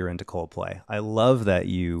love that you're into Coldplay. I love that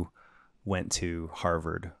you went to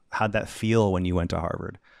Harvard. How'd that feel when you went to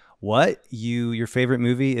Harvard? What? Your favorite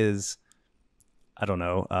movie is, I don't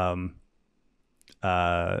know,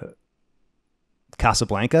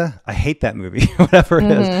 Casablanca? I hate that movie, whatever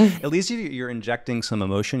it is. At least you're injecting some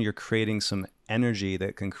emotion, you're creating some energy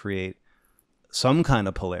that can create some kind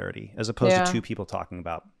of polarity, as opposed to two people talking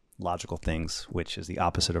about logical things, which is the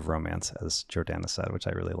opposite of romance, as Jordana said, which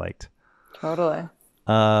I really liked. Totally.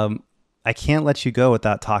 I can't let you go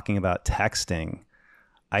without talking about texting.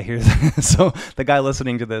 I hear that. So the guy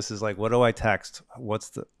listening to this is like, what do I text?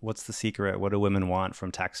 What's the secret? What do women want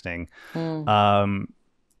from texting?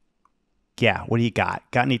 Yeah. What do you got?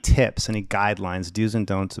 Got any tips, any guidelines, do's and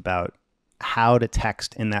don'ts about how to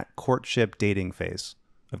text in that courtship dating phase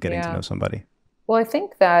of getting to know somebody? Well, I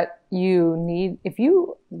think that you need, if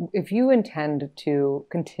you intend to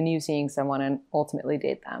continue seeing someone and ultimately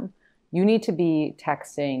date them, you need to be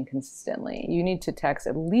texting consistently. You need to text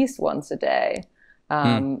at least once a day.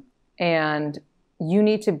 And you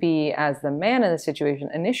need to be, as the man in the situation,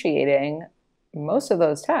 initiating most of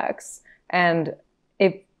those texts. And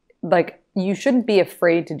if you shouldn't be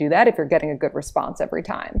afraid to do that if you're getting a good response every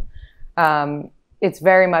time. It's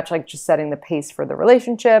very much like just setting the pace for the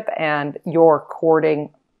relationship, and you're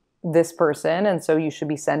courting this person. And so you should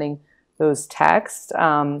be sending those texts.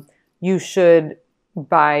 You should,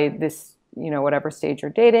 by this, whatever stage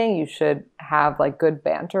you're dating, you should have like good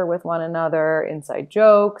banter with one another, inside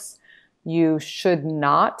jokes. You should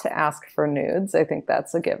not ask for nudes. I think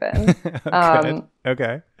that's a given.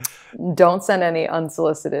 Okay. Don't send any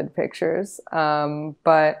unsolicited pictures.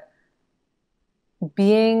 But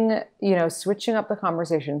being, switching up the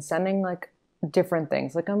conversation, sending like different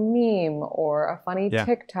things, like a meme or a funny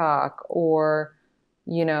TikTok, or,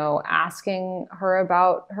 asking her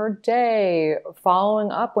about her day,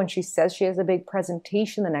 following up when she says she has a big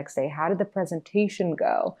presentation the next day. How did the presentation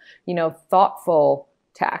go? Thoughtful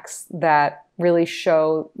texts that really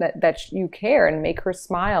show that you care and make her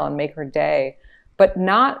smile and make her day, but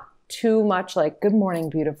not too much like, good morning,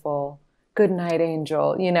 beautiful, good night,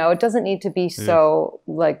 angel. It doesn't need to be so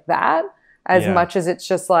like that as much as it's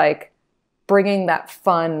just like bringing that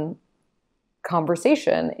fun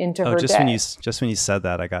conversation into her day. When you said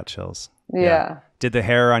that, I got chills. Yeah. Did the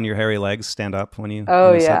hair on your hairy legs stand up when you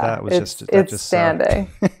said that? It's standing.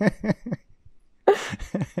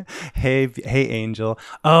 Hey, Angel.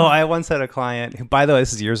 Oh, I once had a client who, by the way,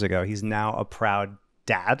 this is years ago. He's now a proud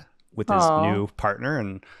dad with his new partner,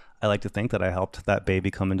 and I like to think that I helped that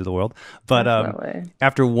baby come into the world. But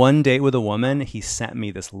after one date with a woman, he sent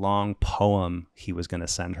me this long poem he was going to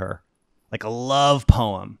send her, like a love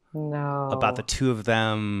poem about the two of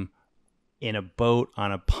them in a boat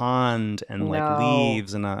on a pond and like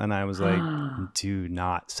leaves, and I was like, do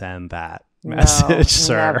not send that message,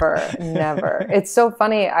 sir. Never. It's so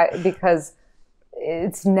funny because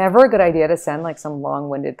it's never a good idea to send like some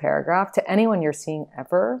long-winded paragraph to anyone you're seeing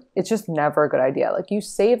ever. It's just never a good idea. Like, you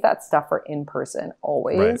save that stuff for in person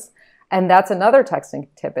always. Right. And that's another texting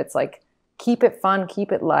tip. It's like, keep it fun,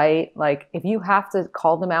 keep it light. Like, if you have to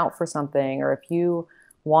call them out for something, or if you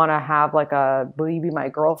want to have like a "will you be my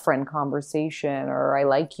girlfriend" conversation, or "I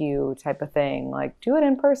like you" type of thing, like, do it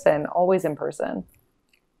in person, always in person.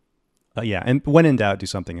 And when in doubt, do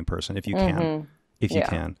something in person if you can. If you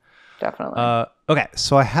can. Definitely. Okay,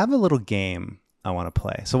 so I have a little game I want to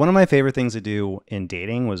play. So one of my favorite things to do in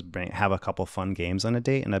dating was have a couple fun games on a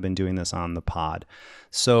date, and I've been doing this on the pod.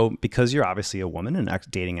 So because you're obviously a woman and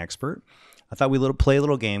dating expert, I thought we'd play a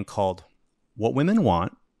little game called What Women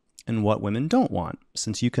Want and What Women Don't Want,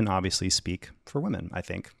 since you can obviously speak for women, I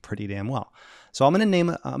think, pretty damn well. So I'm going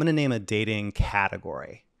to name a dating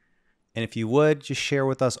category. And if you would, just share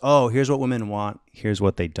with us, here's what women want, here's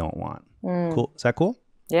what they don't want. Cool. Is that cool?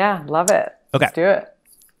 Yeah, love it. Okay. Let's do it.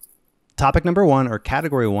 Topic number 1, or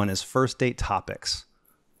category 1, is first date topics.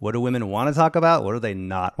 What do women want to talk about? What do they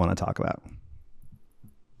not want to talk about?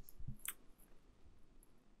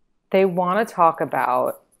 They want to talk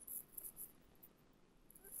about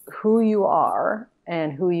who you are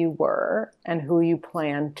and who you were and who you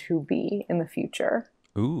plan to be in the future.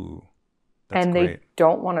 Ooh. That's and great. They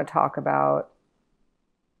don't want to talk about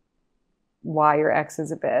why your ex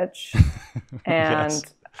is a bitch and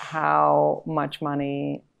how much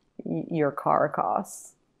money your car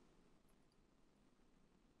costs.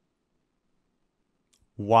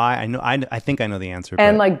 Why? I think I know the answer.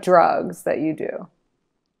 And like drugs that you do.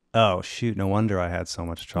 Oh, shoot. No wonder I had so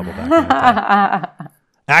much trouble back in the day.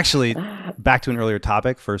 Actually, back to an earlier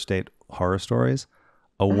topic, first date horror stories.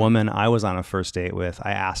 A woman I was on a first date with,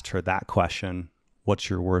 I asked her that question, what's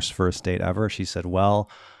your worst first date ever? She said,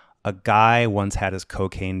 well, a guy once had his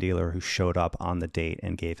cocaine dealer who showed up on the date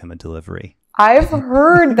and gave him a delivery. I've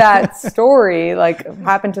heard that story like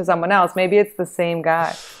happen to someone else. Maybe it's the same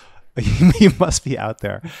guy. You must be out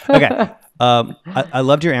there. Okay. I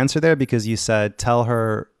loved your answer there, because you said, tell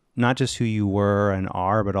her not just who you were and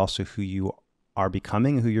are, but also who you are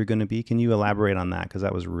becoming, who you're going to be. Can you elaborate on that? Because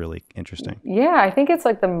that was really interesting. Yeah, I think it's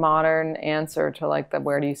like the modern answer to like the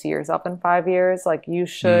where do you see yourself in 5 years? Like, you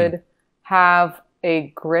should have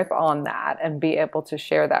a grip on that and be able to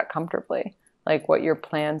share that comfortably. Like, what your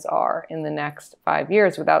plans are in the next 5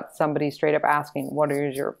 years without somebody straight up asking, what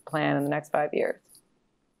is your plan in the next 5 years?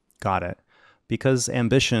 Got it. Because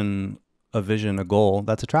ambition, a vision, a goal,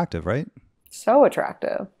 that's attractive, right? So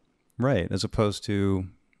attractive. Right. As opposed to,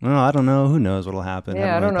 well, I don't know. Who knows what'll happen?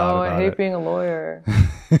 Yeah, I don't know. I hate being a lawyer.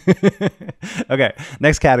 Okay.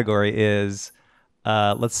 Next category is,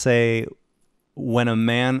 let's say, when a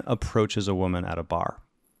man approaches a woman at a bar.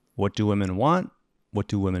 What do women want? What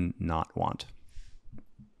do women not want?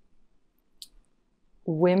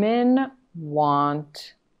 Women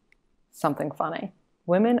want something funny.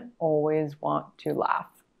 Women always want to laugh.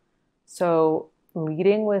 So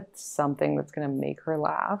leading with something that's going to make her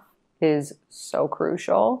laugh is so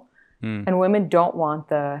crucial. And women don't want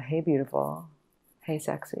the, hey, beautiful, hey,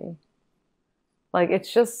 sexy. Like, it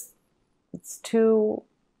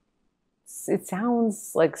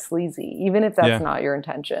sounds like sleazy, even if that's not your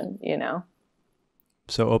intention, you know?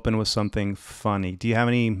 So open with something funny. Do you have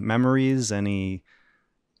any memories, any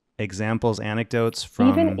examples, anecdotes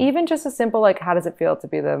from even just a simple like, how does it feel to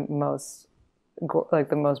be the most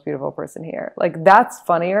beautiful person here? Like that's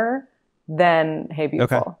funnier than hey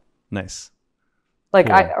beautiful. Okay. Nice. Like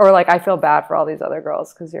Cool. I feel bad for all these other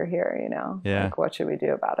girls because you're here, you know? Yeah. Like what should we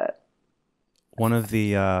do about it? One of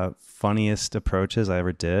the funniest approaches I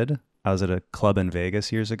ever did, I was at a club in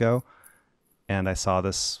Vegas years ago, and I saw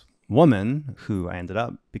this woman who I ended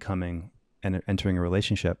up becoming and entering a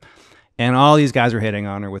relationship. And all these guys were hitting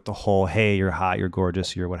on her with the whole, hey, you're hot, you're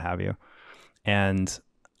gorgeous, you're what have you. And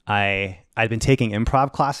I'd been taking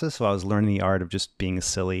improv classes, so I was learning the art of just being a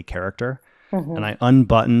silly character. Mm-hmm. And I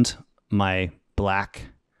unbuttoned my black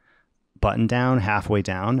button down halfway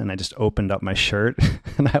down, and I just opened up my shirt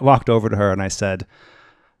and I walked over to her and I said,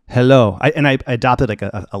 hello. I adopted like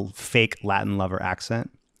a fake Latin lover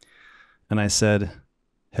accent. And I said,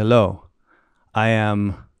 hello, I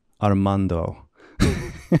am Armando.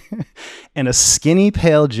 And a skinny,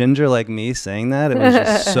 pale ginger like me saying that, it was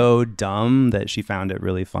just so dumb that she found it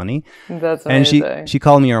really funny. That's amazing. And she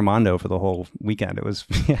called me Armando for the whole weekend. It was,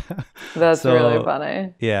 yeah. That's really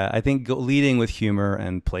funny. Yeah, I think leading with humor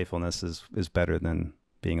and playfulness is better than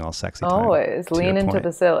being all sexy time. Always lean into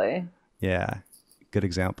the silly. Yeah, good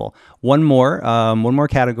example. One more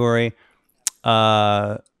category.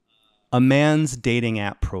 A man's dating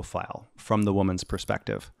app profile from the woman's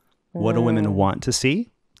perspective. What do women want to see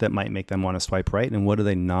that might make them want to swipe right, and what do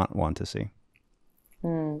they not want to see?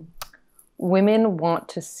 Women want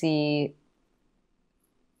to see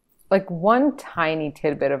like one tiny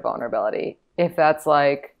tidbit of vulnerability. If that's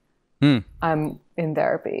like, I'm in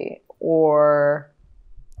therapy, or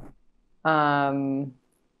like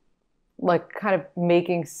kind of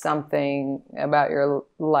making something about your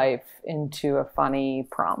life into a funny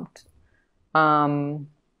prompt. And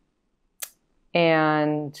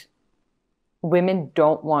women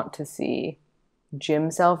don't want to see gym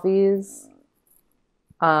selfies,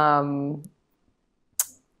 selfies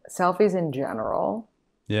in general.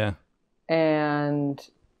 Yeah. And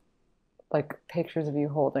like pictures of you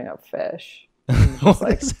holding up fish.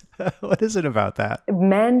 What is it about that?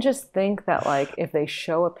 Men just think that like if they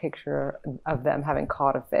show a picture of them having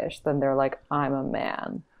caught a fish, then they're like, I'm a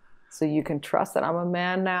man. So you can trust that I'm a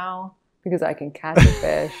man now because I can catch a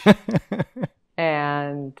fish.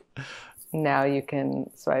 And now you can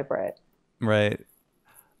swipe right. Right.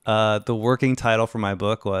 The working title for my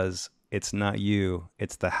book was It's Not You,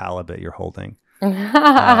 It's the Halibut You're Holding.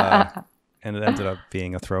 And it ended up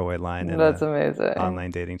being a throwaway line in That's amazing. Online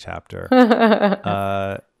dating chapter.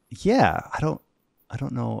 Yeah, I don't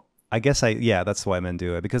know. I guess that's why men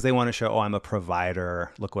do it, because they want to show, oh, I'm a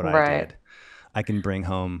provider. Look what I did. I can bring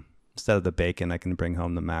home, instead of the bacon, I can bring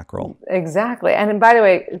home the mackerel. Exactly. And by the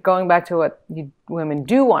way, going back to what women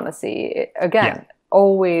do want to see, again,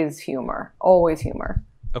 always humor. Always humor.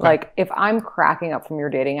 Okay. Like if I'm cracking up from your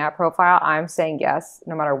dating app profile, I'm saying yes,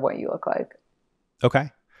 no matter what you look like. Okay.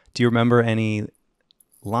 Do you remember any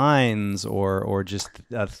lines or just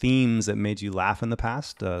themes that made you laugh in the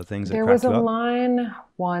past? Things that there was a line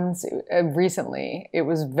once recently. It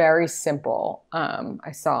was very simple.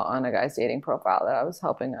 I saw on a guy's dating profile that I was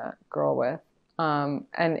helping a girl with, and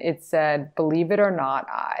it said, "Believe it or not,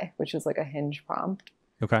 I," which is like a Hinge prompt.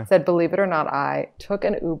 Okay. It said, "Believe it or not, I took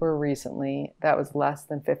an Uber recently that was less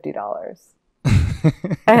than $50,"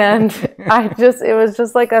 and it was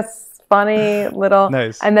just like a funny little.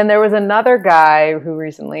 Nice. And then there was another guy who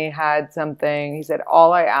recently had something. He said,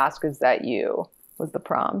 "All I ask is that you," was the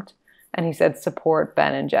prompt. And he said, "Support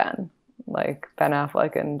Ben and Jen," like Ben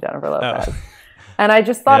Affleck and Jennifer Lopez. Oh. And I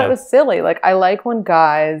just thought it was silly. Like, I like when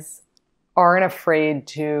guys aren't afraid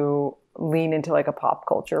to lean into like a pop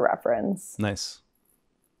culture reference. Nice.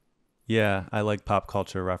 Yeah, I like pop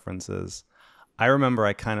culture references. I remember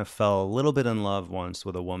I kind of fell a little bit in love once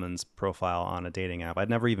with a woman's profile on a dating app. I'd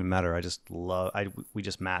never even met her. We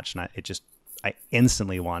just matched, and I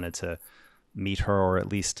instantly wanted to meet her, or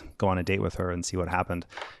at least go on a date with her and see what happened.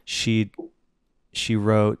 She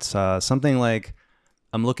wrote something like,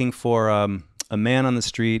 "I'm looking for a man on the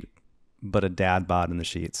street, but a dad bod in the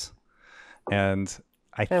sheets." And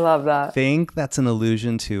I love that. I think that's an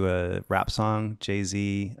allusion to a rap song,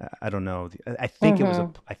 Jay-Z. I don't know. I think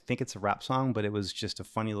I think it's a rap song, but it was just a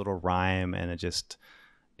funny little rhyme, and it just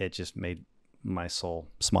made my soul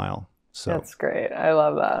smile. So that's great. I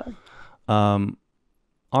love that.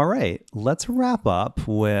 All right, let's wrap up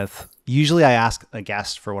with. Usually, I ask a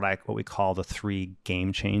guest for what we call the 3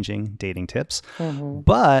 game-changing dating tips,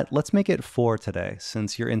 but let's make it 4 today.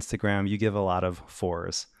 Since your Instagram, you give a lot of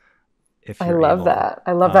 4s. I love that.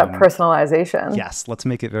 I love that personalization. Yes, let's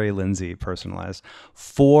make it very Lindsey personalized.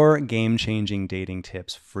 4 game-changing dating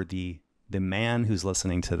tips for the the man who's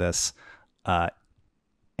listening to this,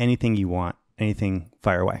 anything you want, anything,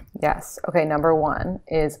 fire away. Yes. Okay. Number one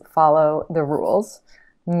is follow the rules,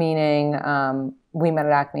 meaning We Met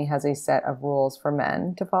at Acme has a set of rules for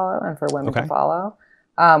men to follow and for women to follow.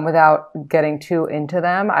 Without getting too into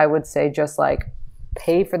them, I would say just like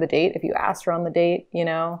pay for the date if you asked her on the date, you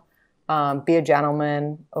know, be a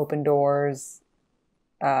gentleman, open doors.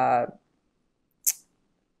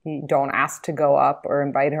 You don't ask to go up or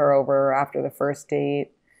invite her over after the first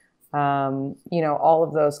date. You know, all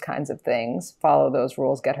of those kinds of things. Follow those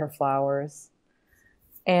rules, get her flowers.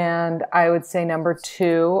 And I would say number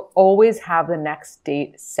two, always have the next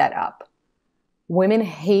date set up. Women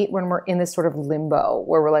hate when we're in this sort of limbo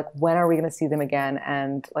where we're like, when are we going to see them again?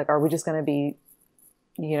 And like, are we just going to be,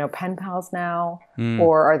 you know, pen pals now?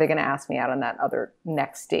 Or are they going to ask me out on that other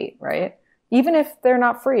next date, right? Even if they're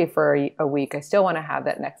not free for a week, I still want to have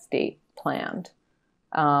that next date planned.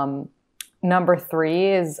 Number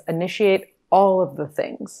three is initiate all of the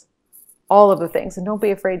things. All of the things. And don't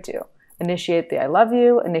be afraid to. Initiate the I love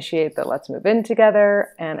you, initiate the let's move in together,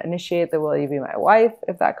 and initiate the will you be my wife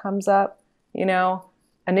if that comes up. You know,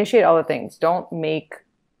 initiate all the things. Don't make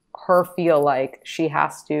her feel like she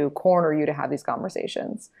has to corner you to have these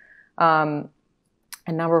conversations. And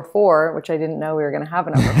number four, which I didn't know we were going to have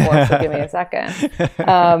a number four, so give me a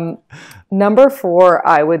second. Number four,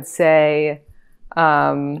 I would say,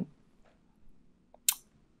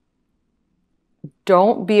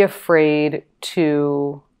 don't be afraid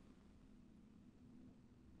to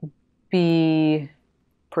be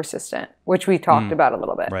persistent, which we talked about a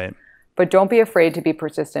little bit. Right. But don't be afraid to be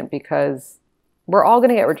persistent because we're all going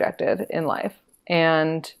to get rejected in life.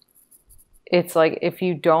 And it's like, if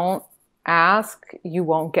you don't ask, you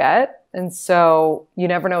won't get. And so you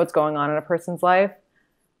never know what's going on in a person's life.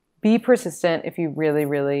 Be persistent if you really,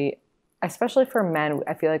 really, especially for men,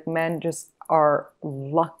 I feel like men just are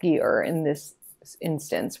luckier in this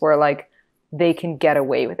instance where like they can get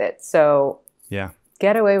away with it. So yeah,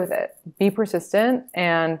 get away with it. Be persistent,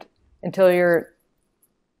 and until you're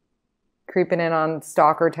creeping in on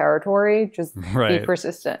stalker territory, just be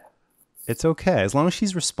persistent. It's okay as long as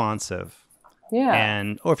she's responsive. Yeah.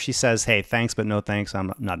 And or if she says, "Hey, thanks, but no thanks.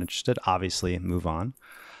 I'm not interested." Obviously, move on.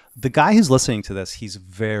 The guy who's listening to this, he's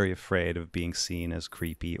very afraid of being seen as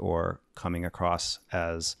creepy or coming across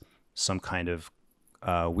as some kind of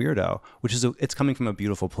weirdo, which is it's coming from a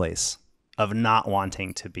beautiful place of not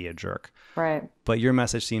wanting to be a jerk. Right. But your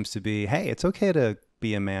message seems to be, hey, it's okay to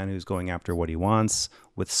be a man who's going after what he wants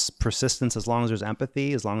with persistence, as long as there's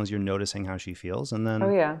empathy, as long as you're noticing how she feels, and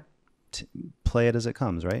then play it as it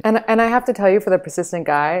comes, right? And I have to tell you, for the persistent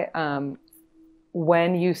guy,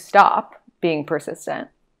 when you stop being persistent,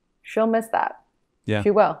 she'll miss that. Yeah. She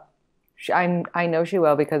will. I know she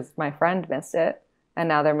will, because my friend missed it, and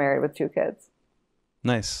now they're married with 2 kids.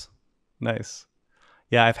 Nice.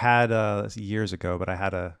 Yeah, I've had years ago, but I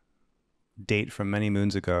had a date from many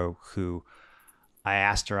moons ago who I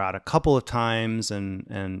asked her out a couple of times,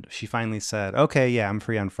 and she finally said, "Okay, yeah, I'm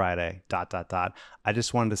free on Friday. ... I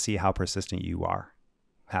just wanted to see how persistent you are."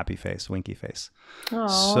 Happy face, winky face. Oh,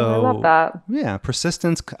 so, I love that. Yeah,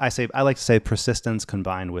 persistence. I like to say persistence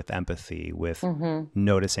combined with empathy, with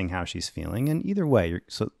noticing how she's feeling, and either way,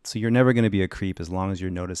 so you're never going to be a creep as long as you're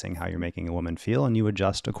noticing how you're making a woman feel, and you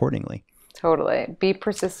adjust accordingly. Totally. Be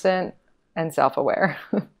persistent and self-aware.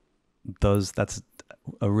 That's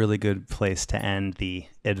a really good place to end the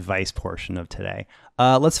advice portion of today.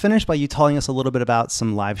 Let's finish by you telling us a little bit about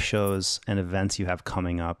some live shows and events you have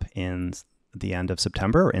coming up in the end of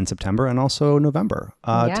September, or in September, and also November.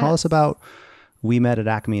 Yes. Tell us about We Met at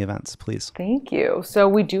Acme events, please. Thank you. So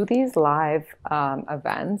we do these live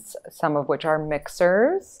events, some of which are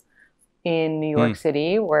mixers in New York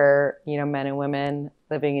City, where, you know, men and women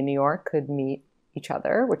living in New York could meet each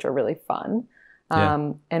other, which are really fun.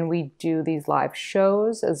 And we do these live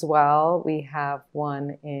shows as well. We have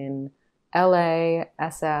one in LA,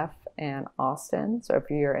 SF, and Austin. So if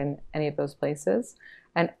you're in any of those places,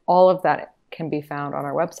 and all of that can be found on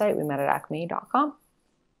our website, wemetatacme.com.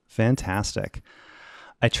 Fantastic.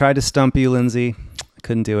 I tried to stump you, Lindsey.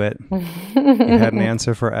 Couldn't do it. You had an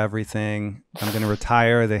answer for everything. I'm going to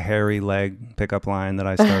retire the hairy leg pickup line that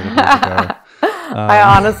I started years ago. I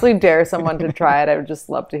honestly dare someone to try it. I would just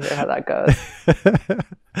love to hear how that goes.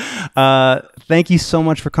 Thank you so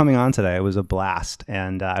much for coming on today. It was a blast.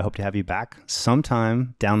 And I hope to have you back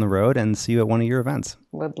sometime down the road and see you at one of your events.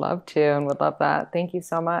 Would love to, and would love that. Thank you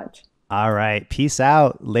so much. All right. Peace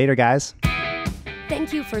out. Later, guys.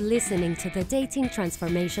 Thank you for listening to the Dating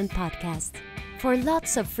Transformation Podcast. For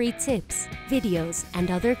lots of free tips, videos,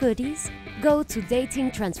 and other goodies, go to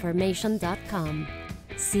datingtransformation.com.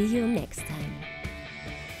 See you next time.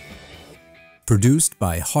 Produced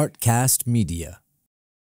by Heartcast Media.